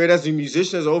way up there. And as a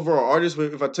musician, as an overall artist,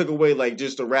 if I took away like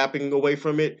just the rapping away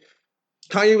from it,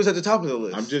 Kanye was at the top of the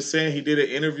list. I'm just saying he did an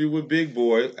interview with Big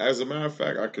Boy. As a matter of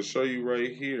fact, I could show you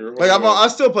right here. I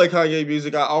still play Kanye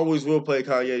music. I always will play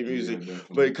Kanye music. Yeah,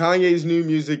 but Kanye's new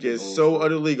music is so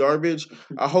utterly garbage.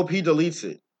 I hope he deletes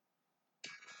it.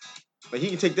 Like he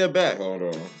can take that back. Hold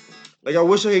on. Like I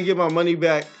wish I could get my money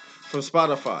back from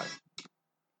Spotify.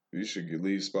 You should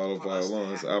leave Spotify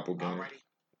alone. It's Apple game.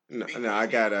 No, I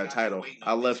got a Tidal.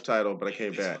 I left Tidal, but I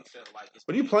came back.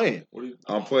 What are you playing?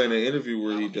 I'm playing an interview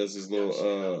where he does his little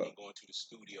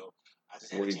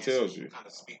where he tells you.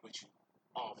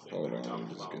 Hold on, let me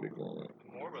just get it going.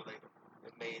 More relatable.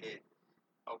 It made it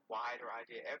a wider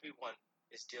idea. Everyone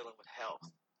is dealing with health.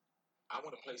 I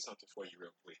want to play something for you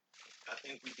real quick. I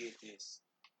think we did this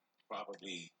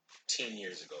probably 10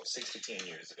 years ago, 6 to 10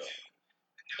 years ago.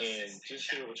 And just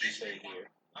hear what you say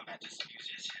here. I'm not just a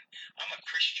musician. I'm a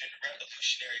Christian,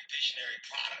 revolutionary, visionary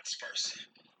products person.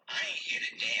 I ain't here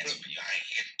to dance for you. I ain't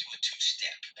here to do a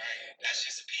two-step. Right? That's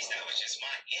just a piece. That was just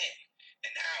my end.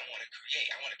 And now I want to create.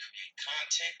 I want to create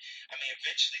content. I mean,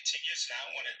 eventually, 10 years from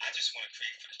now, I just want to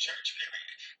create for the church.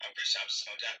 I'm Christian.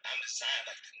 I'm designed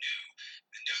like the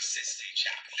new Sistine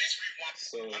Chapel. Let's rewind.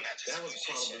 So that was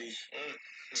probably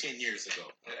 10 years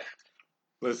ago.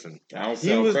 Listen, I don't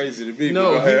sound crazy to me.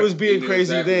 No, he was being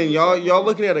crazy exactly then. Y'all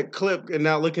looking at a clip and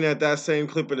not looking at that same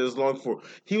clip in his long form.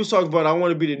 He was talking about I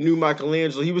want to be the new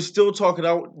Michelangelo. He was still talking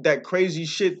about that crazy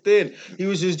shit then. He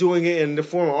was just doing it in the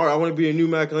form of art. I want to be a new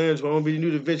Michelangelo. I want to be the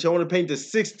new Da Vinci. I want to paint the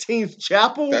 16th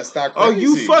chapel. That's not crazy. Are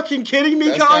you fucking kidding me,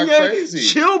 That's Kanye? Not crazy.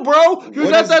 Chill, bro. You're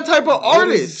not that type of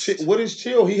artist. What is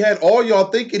chill? He had all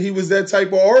y'all thinking he was that type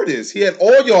of artist. He had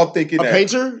all y'all thinking a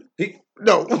painter?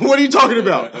 No, what are you talking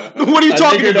about? What are you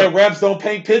talking about? That raps don't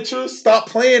paint pictures? Stop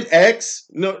playing, X.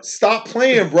 No, stop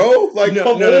playing, bro. Like,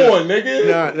 come on, nigga.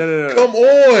 No. Come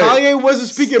on. Kanye wasn't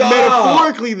speaking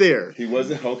metaphorically there. He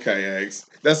wasn't? Okay, X.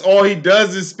 That's all he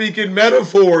does is speaking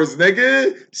metaphors,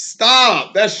 nigga.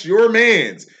 Stop. That's your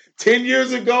man's. 10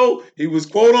 years ago, he was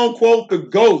quote unquote the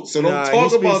GOAT. So don't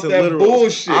talk about that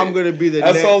bullshit. I'm gonna be the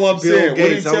That's next all I'm Bill saying. Gates. What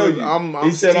did he tell you?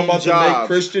 He said, I'm about to make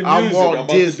Christian music. I'm about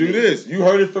to do this. You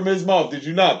heard it from his mouth. Did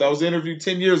you not? That was an interview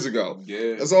 10 years ago.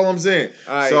 Yeah. That's all I'm saying.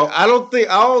 All right. So I don't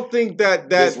think that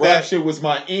this rap shit was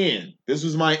my end. This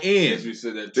was my end.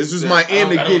 This was my end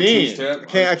to get in.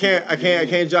 I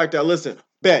can't jock that. Listen.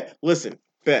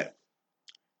 Bet.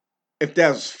 If that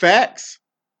was facts,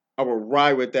 I would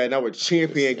ride with that, and I would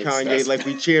champion Kanye like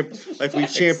we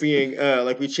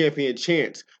champion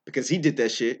Chance, because he did that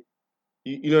shit.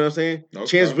 You know what I'm saying? Okay.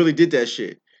 Chance really did that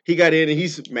shit. He got in and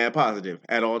he's mad positive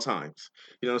at all times.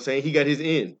 You know what I'm saying? He got his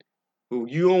in.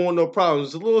 You don't want no problems.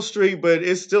 It's a little street, but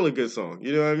it's still a good song.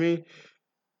 You know what I mean?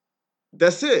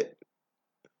 That's it.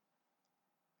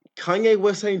 Kanye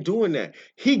West ain't doing that.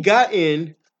 He got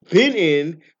in, been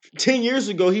in. 10 years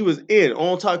ago, he was in.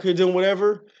 On top, could do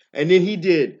whatever. And then he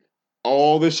did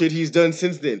all the shit he's done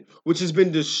since then, which has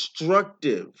been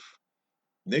destructive.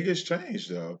 Niggas change,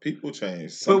 though. People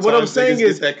change. Sometimes but what I'm saying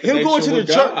is, him going to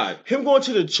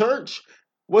the church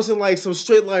wasn't like some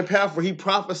straight line path where he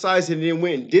prophesied and then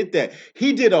went and did that.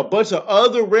 He did a bunch of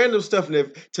other random stuff.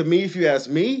 And to me, if you ask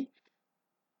me,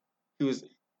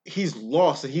 he's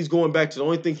lost and he's going back to the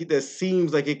only thing that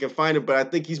seems like it can find him, but I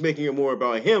think he's making it more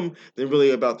about him than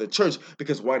really about the church.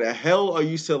 Because why the hell are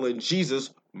you selling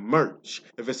Jesus merch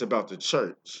if it's about the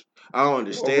church? I don't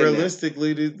understand. Well,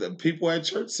 realistically, the people at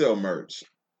church sell merch.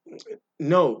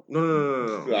 No.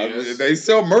 Yes. They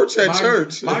sell merch at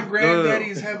church. My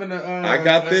granddaddy's having a. I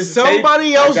got this.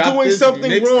 Somebody else doing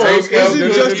something wrong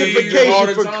isn't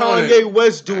justification for Kanye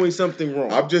West doing something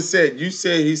wrong. I'm just saying. You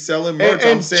said he's selling merch.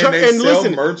 I'm saying they sell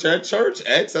merch at church.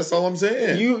 X. That's all I'm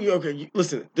saying.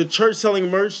 Listen. The church selling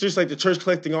merch, just like the church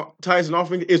collecting tithes and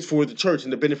offerings, is for the church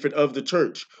and the benefit of the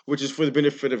church, which is for the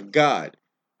benefit of God,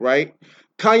 right?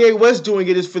 Kanye West doing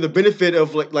it is for the benefit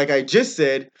of, like I just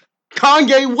said,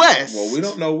 Kanye West. Well, we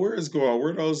don't know where it's going.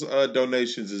 Where those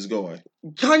donations is going.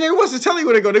 Kanye West is telling you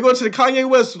where they go. They go to the Kanye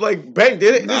West bank.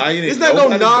 It's not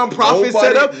no non-profit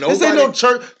setup. This ain't no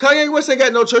church. Kanye West ain't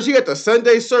got no church. He got the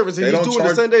Sunday service, and he's doing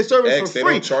the Sunday service for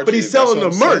free. But he's selling the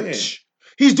merch.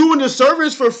 He's doing the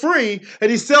service for free,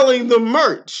 and he's selling the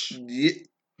merch. Yeah.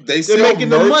 They're making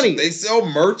merch. The money. They sell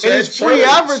merch and it's free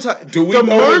advertising. Do we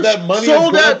know where that money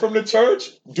is going from the church?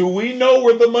 Do we know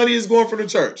where the money is going from the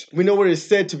church? We know where it's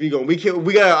said to be going. We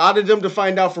got audit them to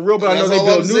find out for real. But I know they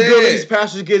build new buildings.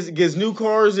 Pastors gets new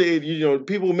cars. And,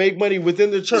 people make money within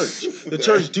the church. The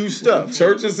church do stuff.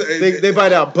 Churches they buy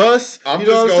that bus. I'm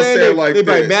just gonna say it like this.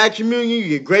 They buy Mad Communion. You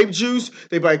get grape juice.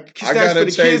 They buy snacks for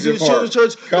the kids in the children's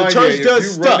church. The church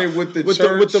does stuff with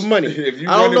the money.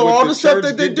 I don't know all the stuff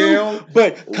that they do,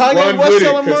 but Kanye West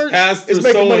selling merch is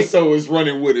making money. So is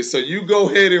running with it. So you go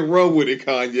ahead and run with it,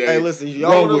 Kanye. Hey, listen,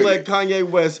 y'all want to let Kanye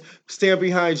West stand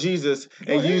behind Jesus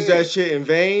and use that shit in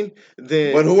vain?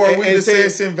 Then, but who are we to say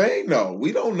it's in vain? No,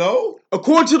 we don't know.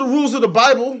 According to the rules of the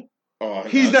Bible,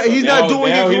 he's not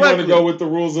doing it correctly. He want to go with the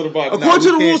rules of the Bible. According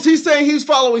to the rules, he's saying he's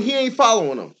following. He ain't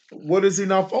following them. What is he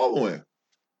not following?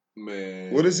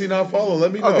 Man, what is he not following?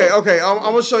 Let me know. Okay. I'm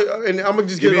gonna show you, and I'm gonna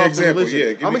just give you an example.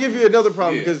 I'm gonna give you another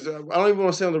problem because I don't even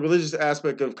want to say on the religious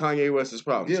aspect of Kanye West's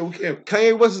problem. Yeah, we can't.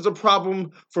 Kanye West is a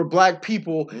problem for black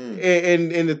people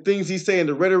and the things he's saying,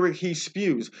 the rhetoric he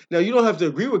spews. Now, you don't have to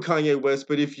agree with Kanye West,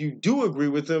 but if you do agree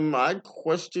with him, I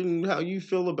question how you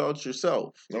feel about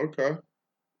yourself. Okay.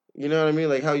 You know what I mean?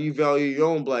 Like how you value your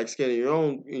own black skin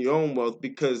and your own wealth,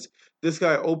 because this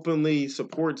guy openly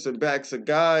supports and backs a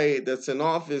guy that's in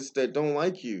office that don't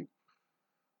like you,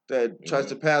 that tries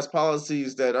to pass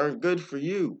policies that aren't good for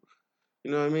you. You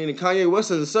know what I mean? And Kanye West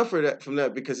doesn't suffer from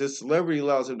that because his celebrity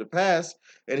allows him to pass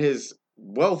and his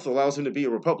wealth allows him to be a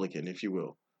Republican, if you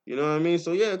will. You know what I mean?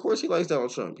 So, yeah, of course he likes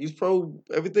Donald Trump. He's pro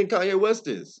everything Kanye West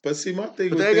is. But see, my thing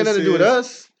but that ain't got nothing to do with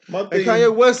us. And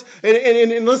Kanye West,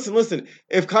 and listen,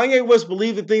 if Kanye West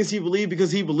believed the things he believed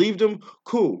because he believed them,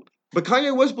 cool. But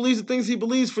Kanye West believes the things he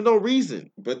believes for no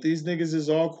reason. But these niggas is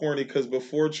all corny because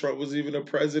before Trump was even a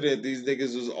president, these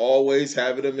niggas was always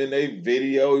having him in a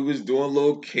video. He was doing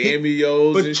little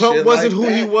cameos. But Trump wasn't who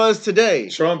he was today.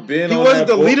 Trump He wasn't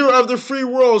the leader of the free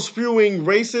world, spewing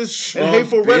racist and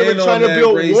hateful rhetoric, trying to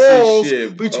build walls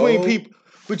between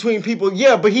people.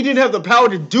 Yeah, but he didn't have the power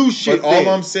to do shit. But all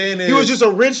I'm saying is he was just a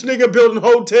rich nigga building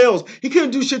hotels. He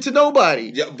couldn't do shit to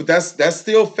nobody. Yeah, but that's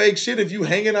still fake shit. If you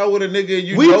hanging out with a nigga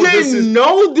and we didn't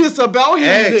know this about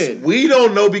him then. We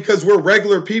don't know because we're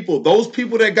regular people. Those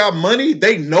people that got money,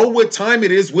 they know what time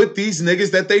it is with these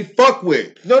niggas that they fuck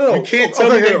with. No. You can't tell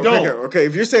me they don't. Okay,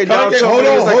 if you're saying Donald Trump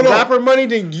is like rapper money,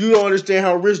 then you don't understand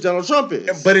how rich Donald Trump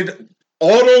is. But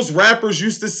all those rappers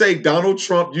used to say Donald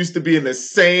Trump used to be in the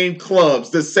same clubs,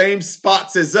 the same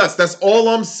spots as us. That's all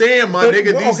I'm saying, my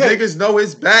nigga. These niggas know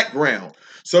his background.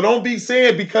 So don't be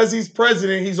saying because he's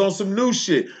president, he's on some new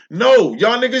shit. No,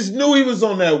 y'all niggas knew he was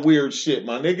on that weird shit,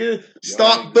 my nigga.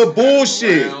 Stop the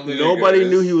bullshit. Nobody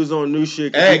knew he was on new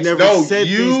shit because he never said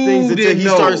these things until he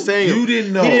started saying them. You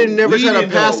didn't know. He didn't never try to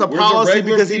pass a policy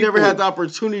because he never had the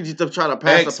opportunity to try to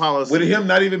pass a policy. With him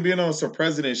not even being on some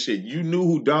president shit, you knew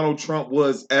who Donald Trump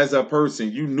was as a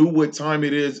person. You knew what time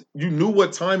it is. You knew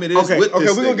what time it is with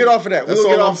this we're going to get off of that. That's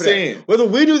all I'm saying. Whether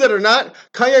we knew that or not,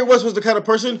 Kanye West was the kind of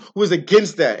person who was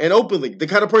against that and openly. The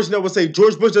kind of person that would say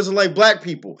George Bush doesn't like black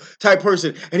people type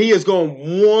person. And he is going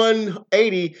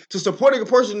 180 to supporting a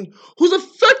person who's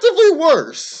effectively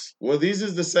worse. Well, these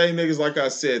is the same niggas, like I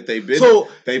said. They've been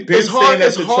it's hard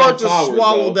to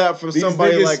swallow that from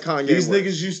somebody like Kanye. These West.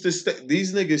 niggas used to stay.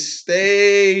 These niggas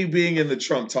stay being in the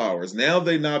Trump towers. Now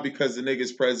they not because the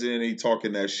nigga's president. He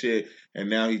talking that shit, and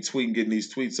now he tweeting, getting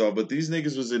these tweets off. But these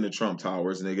niggas was in the Trump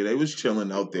towers, nigga. They was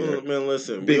chilling out there. Man,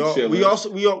 listen, we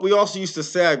also used to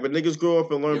sag, but niggas grow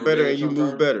up and learn better, and you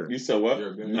move better. You said what?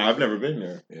 No, I've never been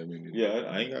there. Yeah,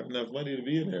 I ain't got enough money to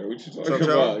be in there. What you talking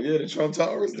about? Yeah, the Trump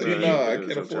towers. Nah, I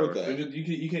can't afford that.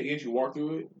 You can't walk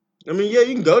through it. I mean, yeah,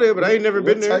 you can go there, but I ain't never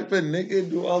been there. What type of nigga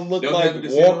do I look like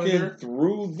walking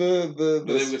through the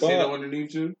they have a casino spot?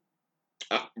 underneath too?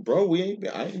 Bro, I ain't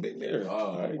been there. I ain't been there.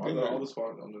 All the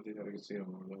spots, I don't know if they had a casino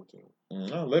or not.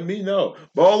 No, let me know.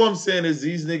 But all I'm saying is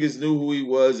these niggas knew who he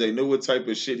was. They knew what type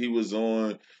of shit he was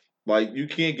on. Like, you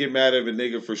can't get mad at a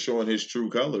nigga for showing his true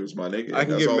colors, my nigga. I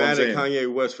can get mad at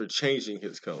Kanye West for changing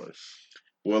his colors.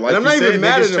 Well, like, and I'm not even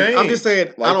mad at him. Change. I'm just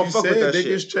saying I don't fuck with that shit.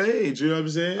 Niggas change, you know what I'm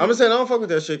saying? I'm just saying I don't fuck with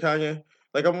that shit, Kanye.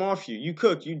 Like, I'm off you. You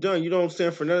cook. You done. You don't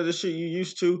stand for none of the shit you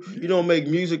used to. You don't make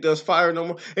music that's fire no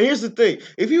more. And here's the thing.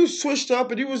 If you switched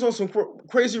up and you was on some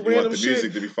crazy random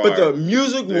shit, but the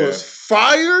music was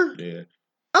fire,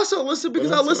 I still listen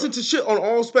because I listen to shit on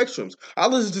all spectrums. I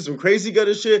listen to some crazy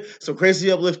gutter shit, some crazy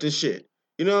uplifting shit.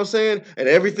 You know what I'm saying? And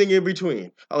everything in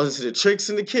between. I listen to the chicks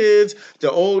and the kids,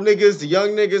 the old niggas, the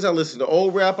young niggas. I listen to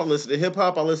old rap. I listen to hip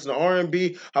hop. I listen to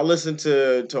R&B. I listen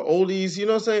to oldies. You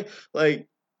know what I'm saying? Like,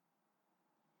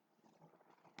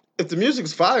 if the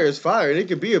music's fire, it's fire. And it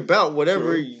could be about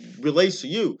whatever relates to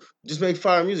you. Just make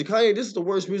fire music. Kanye, this is the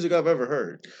worst music I've ever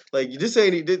heard. Like, this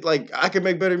ain't, like, I can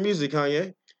make better music,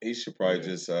 Kanye. He should probably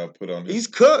just put on his... He's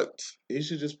cooked. He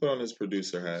should just put on his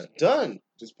producer hat. Done.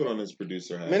 Just put on his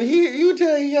producer hat. Man, you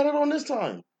tell he had it on this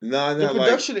time. Nah, the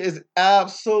production is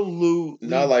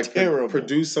absolutely terrible.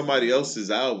 Produce somebody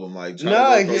else's album, like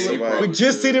we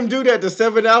just seen him do that. The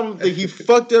 7th album, he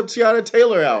fucked up Tiana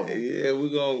Taylor album. Yeah,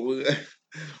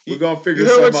 we're gonna figure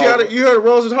something out. You heard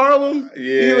Rose in Harlem? Yeah.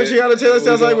 You hear what Tiana Taylor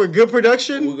sounds like with good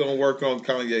production? We're gonna work on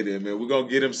Kanye then, man. We're gonna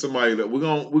get him somebody that we're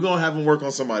gonna have him work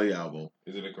on somebody's album.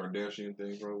 Is it a Kardashian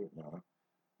thing, bro? Nah.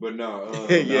 But no,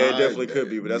 it definitely could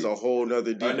be, but that's a whole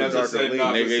nother deep darker league.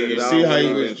 Nigga, you see how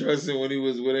he was dressing when he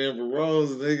was with Amber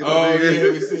Rose, nigga? Oh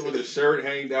yeah, we see with the shirt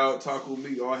hanged out, taco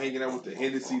meat, all hanging out with the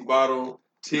Hennessy bottle.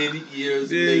 10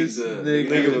 years later,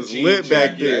 nigga was lit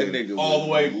back then. All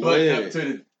the way buttoned up to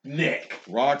the neck.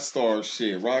 Rockstar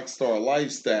shit, rockstar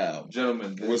lifestyle.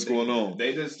 Gentlemen, what's going on?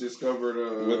 They just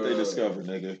discovered what they discovered,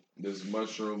 nigga? This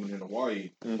mushroom in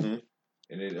Hawaii, and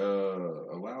it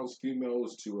allows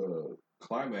females to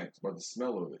climax by the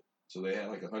smell of it. So they had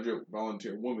like 100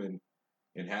 volunteer women,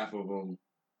 and half of them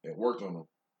it worked on them.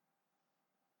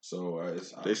 So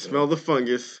they smell the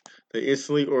fungus, they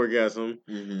instantly orgasm.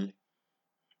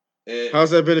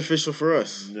 How's that beneficial for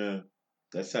us? Yeah.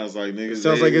 That sounds like niggas. It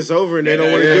sounds like it's over and they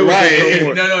don't want to deal with it no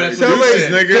more. No, that's what it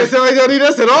said. Nigga. It sounds like they don't need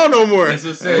us at all no more. That's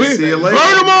what see you later.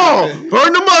 Burn them all.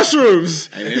 Burn the mushrooms.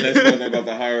 And then that's when they're about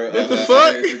to hire. What the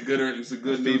fuck? It's a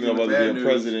good female about to be a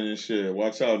president and shit.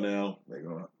 Watch out now.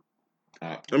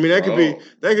 I mean, that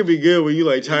could be good when you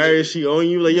like tired and she on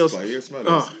you like yo.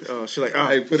 She like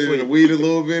hey, put it in the weed a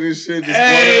little bit and shit.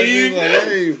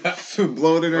 Just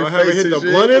blow it in her face. Haven't hit the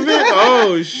blunt of it.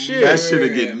 Oh shit, that shit'll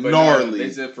get gnarly.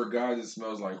 They said for guys it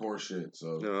smells like horse shit.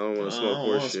 So no, I don't want to smoke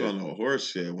horse shit. Smell no horse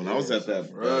shit. When I was at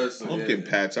that pumpkin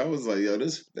patch, I was like, yo,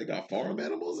 they got farm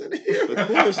animals in here. Of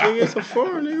course, nigga, it's a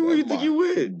farm, nigga. What you think you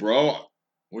with, bro?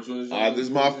 Which one is this is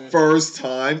my first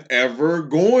time ever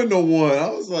going to one.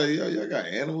 I was like, yo, y'all got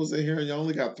animals in here and y'all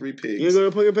only got 3 pigs. You go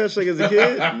to pumpkin patch like as a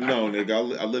kid? No,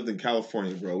 nigga. I lived in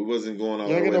California, bro. We wasn't going out.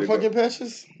 You don't get no pumpkin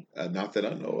patches? Not that I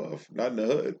know of. Not in the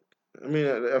hood. I mean,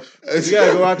 you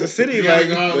gotta go out the city, like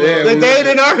they ain't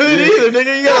in our hood either,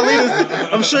 nigga. You gotta leave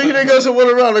us. I'm sure you didn't go to one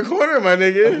around the corner, my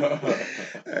nigga.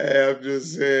 Hey, I'm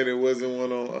just saying it wasn't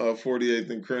one on 48th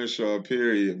and Crenshaw,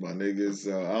 period, my niggas.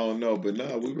 I don't know, but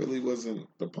nah, we really wasn't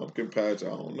the pumpkin patch. I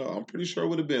don't know. I'm pretty sure it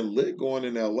would have been lit going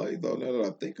in LA though. Now that I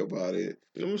think about it,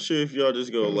 I'm sure if y'all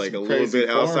just go like a little bit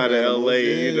outside of LA,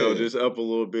 you know, just up a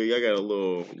little bit, y'all got a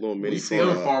little mini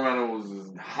farm. Farm animals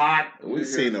is hot. We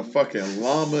seen a fucking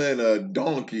llama and a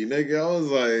donkey, nigga. I was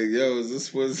like, yo, is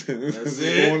this what's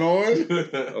going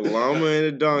on? A llama and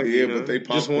a donkey. Yeah, but they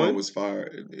popcorn was fire.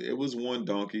 It was one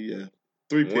donkey, yeah.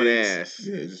 3 pigs. One ass.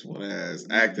 Yeah, just one ass.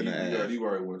 Acting an ass. Yeah, you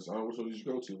already was. Which one did you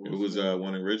go to? It was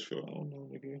one in Richfield. I don't know,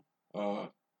 nigga.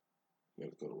 You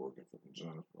have to go to work in fucking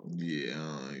John. Yeah,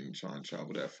 I ain't even trying to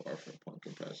travel that far for a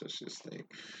pumpkin patch. That shit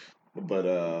stink. But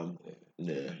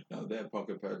yeah. Now that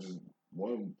pumpkin patch is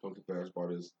one pumpkin patch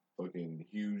part is fucking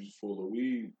huge, full of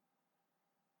weed.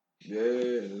 Yeah,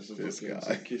 and there's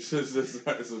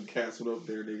some cats went up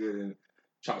there, nigga, and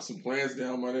chop some plants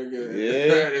down, my nigga.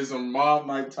 Yeah, there's some mob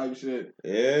night type shit.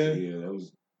 Yeah, so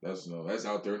yeah, that's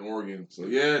out there in Oregon. So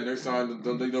yeah, next time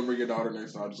don't bring your daughter.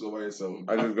 Next time, just go by yourself.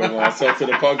 I just go myself to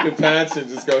the pumpkin patch and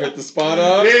just go hit the spot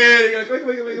up. Yeah, you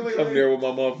gotta come there with my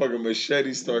motherfucking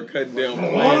machete, start cutting down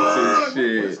plants and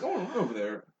shit. What's going on over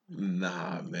there?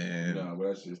 Nah, man. Nah, but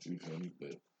that's just too funny.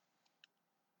 But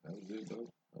that was it, though.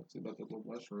 That's about the little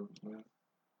mushrooms, man.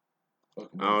 I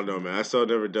don't know, man. I still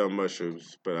never done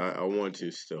mushrooms, but I want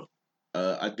to still.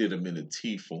 I did them in a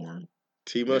tea form.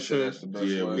 Tea mushroom?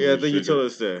 Yeah, I think you told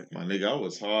us that. My nigga, I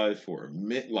was high for a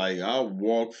minute. Like, I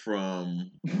walked from,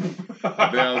 I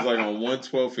think I was like on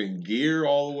 112th in Gear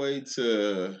all the way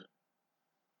to,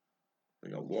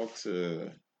 I walked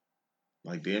to,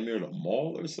 like, damn near the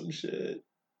mall or some shit.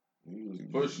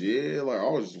 Yeah, like, I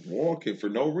was just walking for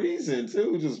no reason,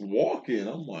 too. Just walking.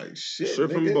 I'm like, shit,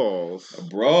 Stripping nigga. balls.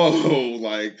 Bro,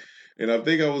 like... And I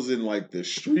think I was in, like, the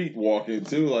street walking,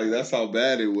 too. Like, that's how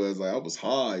bad it was. Like, I was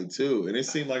high, too. And it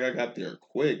seemed like I got there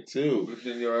quick, too. But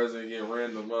then your ass ain't get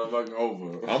ran the motherfucker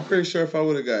over. I'm pretty sure if I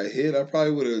would have got hit, I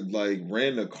probably would have, like,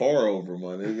 ran the car over,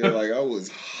 my nigga. Like, I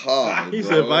was high, He bro.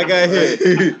 said, if I got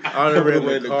hit, I would have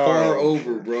ran the car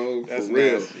over, bro. That's for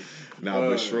real. Nasty. Nah,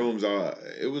 but shrooms,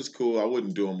 it was cool. I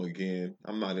wouldn't do them again.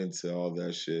 I'm not into all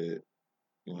that shit.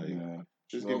 Like,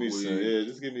 just give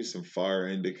me some fire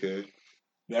indica.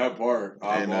 That part,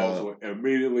 eyeballs would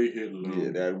immediately hit low. Yeah,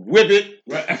 that whip it.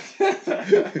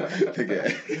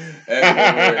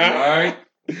 Alright.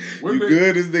 You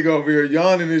good? This nigga over here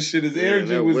yawning and shit. His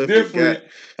energy was different.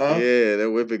 Yeah,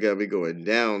 that whipping got me going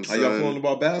down, son. How y'all feeling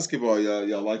about basketball?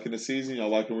 Y'all liking the season? Y'all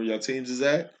liking where y'all teams is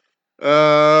at?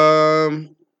 The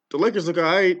Lakers look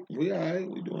alright. We alright.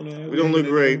 We doing alright. We don't look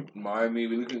great. Miami,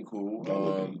 we looking cool.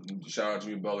 Shout out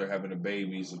Jimmy Butler having a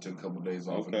baby, so took a couple days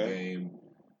off of the game.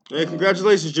 Hey,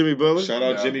 congratulations, Jimmy Butler. Shout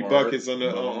out Jimmy Buckets on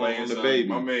the baby.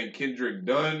 My man Kendrick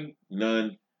Dunn.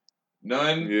 None.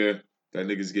 Yeah, that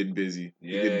nigga's getting busy.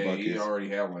 Yeah, he already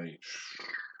had like,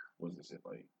 what is it,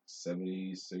 like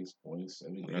 76 points,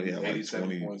 87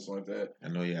 like points like that. I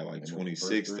know he had like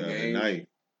 26 the other night.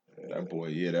 That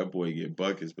boy get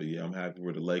buckets. But yeah, I'm happy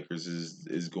where the Lakers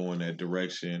is going that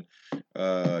direction.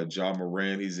 Ja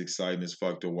Morant, he's exciting as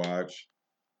fuck to watch.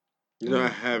 I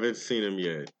haven't seen him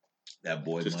yet. That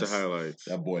boy just the highlights.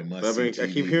 That boy must. I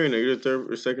keep hearing that. You're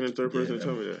the second and third person to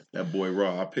tell me that. That boy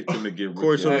raw. I picked him to get.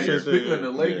 Speaking of the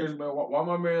Lakers, man, why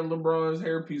my man LeBron's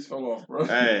hairpiece fell off, bro?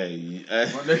 Hey, my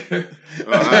nigga.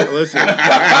 Listen.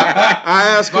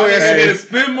 I asked Corey. I said, "The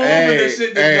spin move and this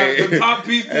shit that got the top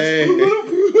piece."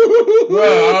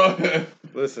 Bro,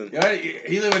 listen.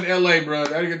 He live in LA, bro. I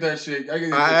gotta get that shit.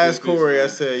 I asked Corey. I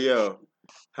said, "Yo,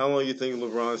 how long you think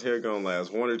LeBron's hair gonna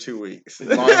last? 1 or 2 weeks?"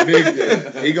 My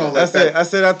nigga, he gonna. I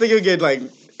said, I think he'll get like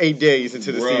 8 days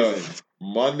into the season.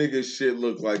 My nigga shit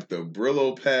look like the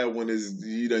Brillo pad when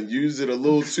you done used it a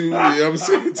little too. You know what I'm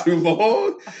saying, too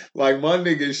long. Like my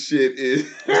nigga shit is.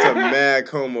 It's a mad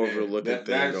comb over looking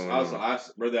thing going on.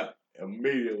 Brother,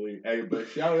 immediately. Hey, but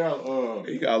shout out.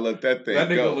 You gotta let that thing go. That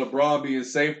nigga go. LeBron being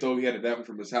safe though, he had it happen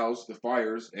from his house, the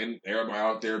fires, and everybody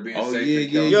out there being safe.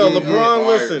 Yo, LeBron,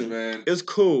 listen, man. It's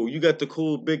cool. You got the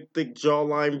cool, big, thick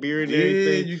jawline beard and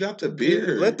everything. You got the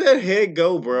beard. Let that head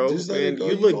go, bro. Just man,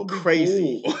 you look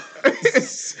crazy. Cool.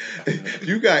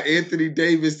 You got Anthony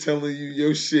Davis telling you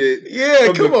your shit.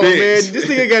 Yeah, come on, man. This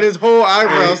nigga got his whole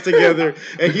eyebrows together,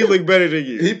 and he look better than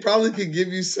you. He probably could give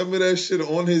you some of that shit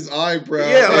on his eyebrow.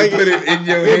 Yeah, like put it in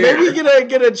your hair. Maybe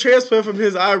get a transplant from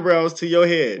his eyebrows to your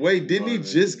head. Wait, didn't he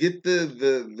just get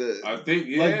the? I think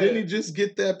Like, didn't he just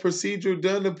get that procedure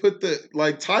done to put the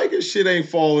Tiger shit ain't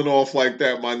falling off like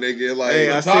that, my nigga? Like,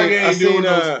 hey, Tiger ain't doing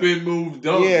no spin move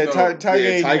dunk. Yeah, Tiger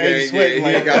ain't sweating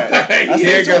like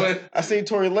that. I seen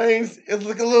Tory Lanez. It's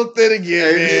looking a little thin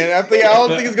again, man. I don't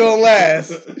think it's gonna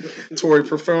last. Tory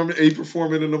performing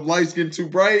and the lights getting too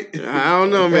bright. I don't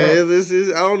know, man.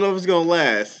 I don't know if it's gonna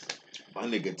last. My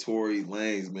nigga Tory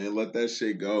Lanez, man, let that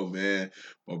shit go, man.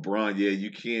 But Bron, yeah,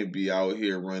 you can't be out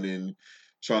here running,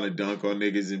 trying to dunk on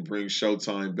niggas and bring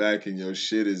Showtime back, and your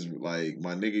shit is like,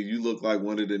 my nigga, you look like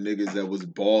one of the niggas that was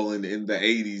balling in the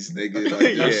 80s, nigga.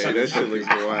 Like, yeah, that shit looks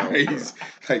wild. Crazy.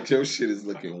 Like, your shit is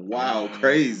looking wild,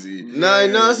 crazy.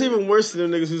 No, it's even worse than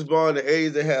them niggas who's balling in the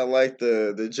 80s that had like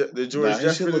the George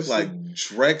Jefferson. Shit look like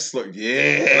Drexler.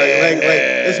 Yeah. Like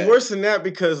it's worse than that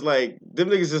because like them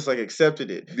niggas just like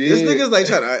accepted it. Yeah. This nigga's like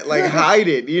trying to like hide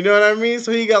it. You know what I mean?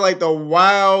 So he got like the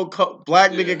wild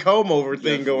black nigga comb over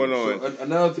thing going on. So,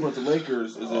 another thing about the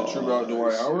Lakers is it true about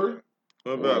Dwight Howard?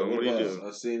 What about him? What do you do?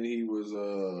 I seen he was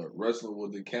wrestling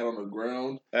with the cat on the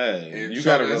ground. Hey, you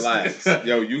gotta relax.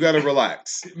 Yo, you gotta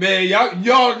relax. Man, y'all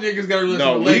niggas gotta listen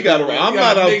to we gotta. I'm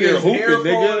not out there hooping,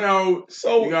 nigga. Out.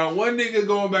 So you got one nigga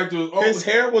going back to his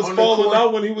hair was falling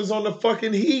out when he was on the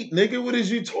fucking Heat, nigga. What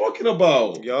is you talking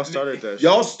about? Y'all started that.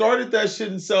 Y'all started that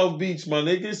shit in South Beach, my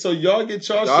nigga. So y'all get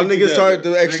y'all shit niggas together. Started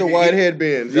the extra wide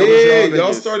headbands. Yeah,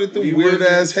 y'all started the weird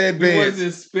ass headbands. He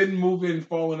wasn't spin moving,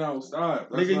 falling out.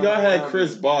 Stop. Nigga, y'all had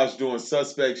Chris Bosh doing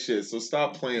suspect shit. So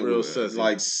stop playing Real with it.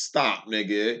 Like, stop,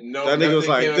 nigga. No, that nigga was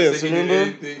like this.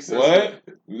 Remember what?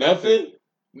 Nothing.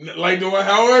 Like Dwight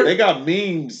Howard? They got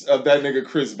memes of that nigga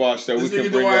Chris Bosh that we can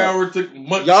bring Dwight up. Howard took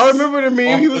months. Y'all remember the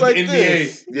meme? He was like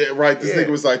this. Yeah, right. This nigga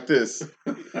was like this.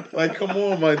 Like, come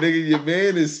on, my nigga. Your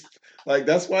man is like,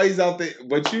 that's why he's out there.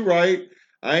 But you right.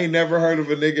 I ain't never heard of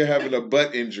a nigga having a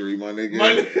butt injury, my nigga.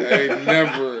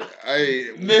 I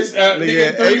ain't missed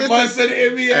nigga 3 months in the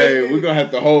NBA. Hey, we're gonna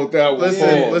have to hold that one.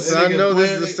 Listen, I know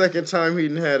this is the second time he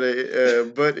had a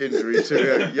butt injury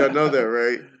too. Y'all know that,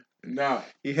 right? Nah.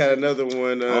 He had another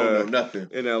one I don't know nothing.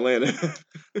 in Atlanta.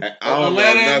 I don't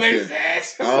know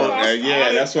nothing.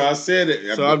 Yeah, that's why I said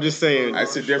it. So I'm just saying.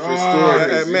 That's a different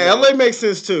story. Man, LA makes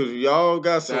sense too. Y'all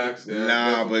got some.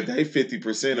 Nah, but they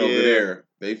 50% over there.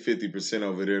 They 50%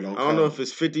 over there. I don't know if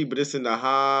it's 50, but it's in the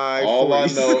high. All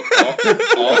 40s.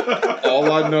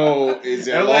 all I know is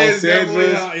in Los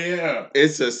Angeles,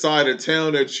 it's a side of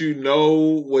town that you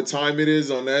know what time it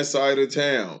is on that side of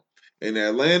town. In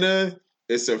Atlanta,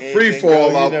 it's a free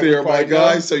fall out there, my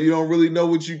guy. So you don't really know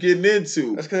what you're getting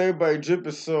into. That's because everybody drip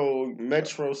is so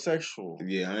metrosexual.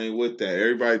 Yeah, I ain't with that.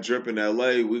 Everybody drip in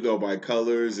LA. We go by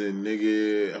colors and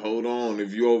nigga, hold on.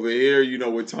 If you over here, you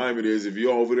know what time it is. If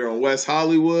you're over there on West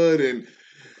Hollywood and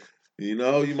you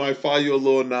know, you might find you a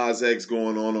little Nas X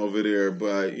going on over there,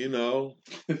 but you know.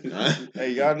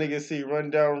 Hey, y'all niggas see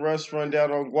Rundown Russ run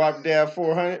down on Guap Dad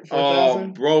 400? Oh,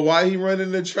 bro, why he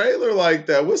running the trailer like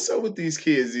that? What's up with these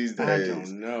kids these days? I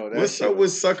don't know. What's up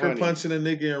with sucker punching a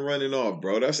nigga and running off,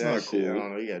 bro? That's not cool. I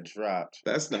don't know. He got dropped.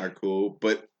 That's not cool.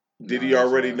 But did he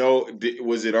already know?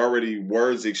 Was it already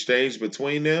words exchanged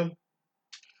between them?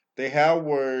 They had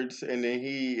words, and then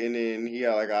he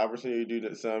had like an opportunity to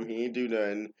do something. He didn't do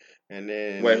nothing, and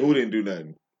then wait, who didn't do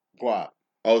nothing? Guap.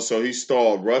 Oh, so he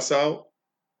stalled Russ out?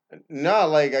 No,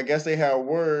 like I guess they had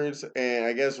words, and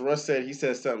I guess Russ said he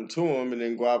said something to him, and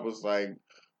then Guap was like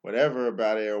whatever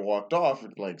about it and walked off.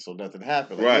 Like so, nothing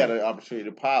happened. Like he had an opportunity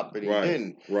to pop, but he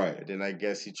didn't. Right. And then I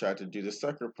guess he tried to do the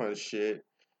sucker punch shit,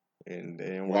 and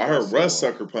then well, I heard Russ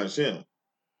sucker punch him.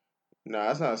 No,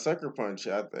 that's not a sucker punch.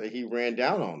 He ran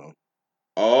down on him.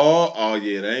 Oh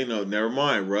yeah, that ain't no. Never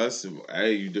mind, Russ.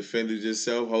 Hey, you defended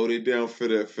yourself. Hold it down for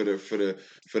the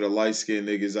light skinned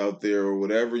niggas out there or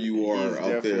whatever you are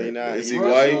out there. Not. Is he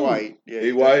white? Yeah,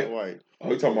 he white. White. Oh,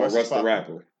 we talking about Russ the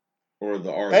rapper or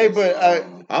the artist? Hey, but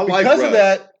I like because Russ. of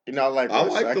that. You know, I like Russ.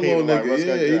 I like the little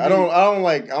nigga. I don't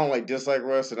like dislike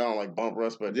Russ, and I don't like bump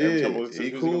Russ. But every time I listen to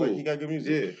his music, cool. he got good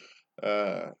music.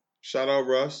 Yeah. Shout out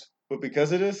Russ. But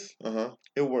because of this,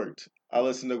 it worked. I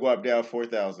listened to Guap Down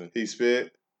 4000. He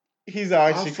spit. He's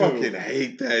actually cool. I fucking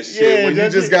hate that shit. When you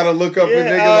just gotta look up a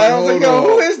nigga like, hold on.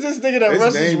 Who is this nigga that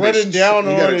Russ is running down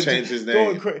on? He gotta change his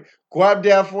name. Guap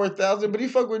Down 4000, but he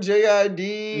fuck with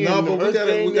JID. No, but we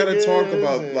gotta talk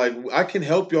about like I can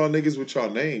help y'all niggas with y'all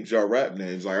names, y'all rap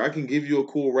names. Like I can give you a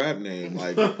cool rap name,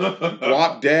 like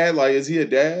Guap Dad. Like is he a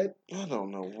dad? I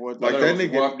don't know what. Like that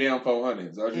nigga. Guap Down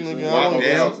 400.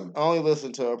 I only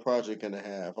listen to a project and a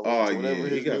half. Whatever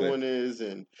his new one is,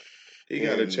 and he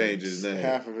gotta change his name.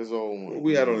 Half of his old one. What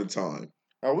we had on the time?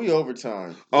 Are we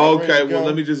overtime? Okay, well,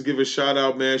 let me just give a shout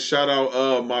out, man. Shout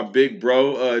out my big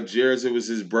bro, Jairus. It was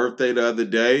his birthday the other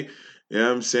day. You know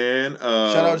what I'm saying?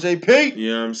 Shout out JP.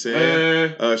 You know what I'm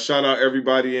saying? Shout out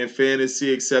everybody in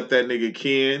fantasy except that nigga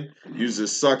Ken. You's a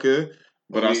sucker,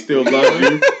 but I still love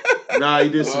you. Nah, he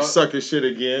did some sucker shit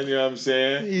again. You know what I'm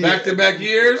saying? Back-to-back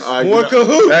years. More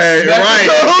cahoots. Hey,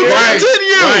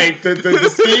 right. Continue. The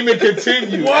scheming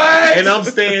continues. What? And I'm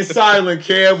staying silent,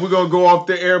 Kev. We're gonna go off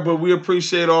the air, but we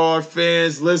appreciate all our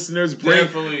fans, listeners. Bring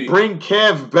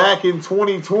Kev back in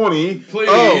 2020.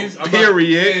 Please.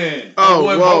 Period.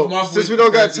 Well, since we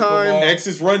don't got time,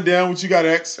 X's rundown. What you got,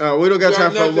 X? We don't got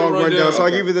time for a long rundown, so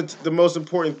I'll give you the most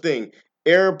important thing.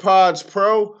 AirPods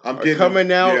Pro are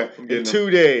coming out in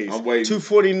 2 days. I'm waiting.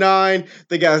 $249.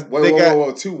 They got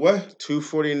two what?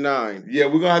 $249. Yeah,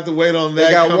 we're gonna have to wait on that.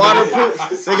 They got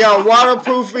waterproof. They got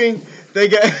waterproofing. They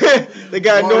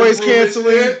got noise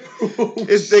canceling.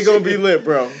 They gonna be lit,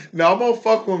 bro. No, I'm gonna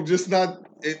fuck with them. Just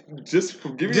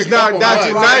give me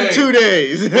not 2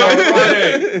 days.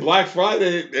 Black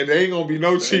Friday, and they ain't gonna be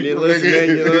no cheaper.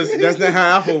 Listen, that's not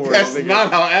how Apple works. That's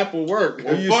not how Apple works.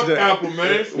 Well, fuck Apple,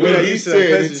 man. Well, he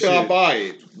said until I buy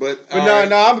it. But no,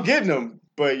 I'm getting them.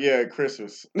 But yeah,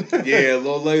 Christmas. Yeah, a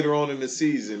little later on in the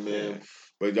season, man.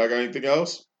 But y'all got anything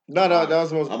else? No, that was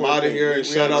the most important. I'm out of here and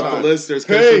shout out the listeners.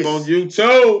 Catch up on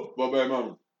YouTube. Bye-bye,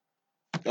 mama.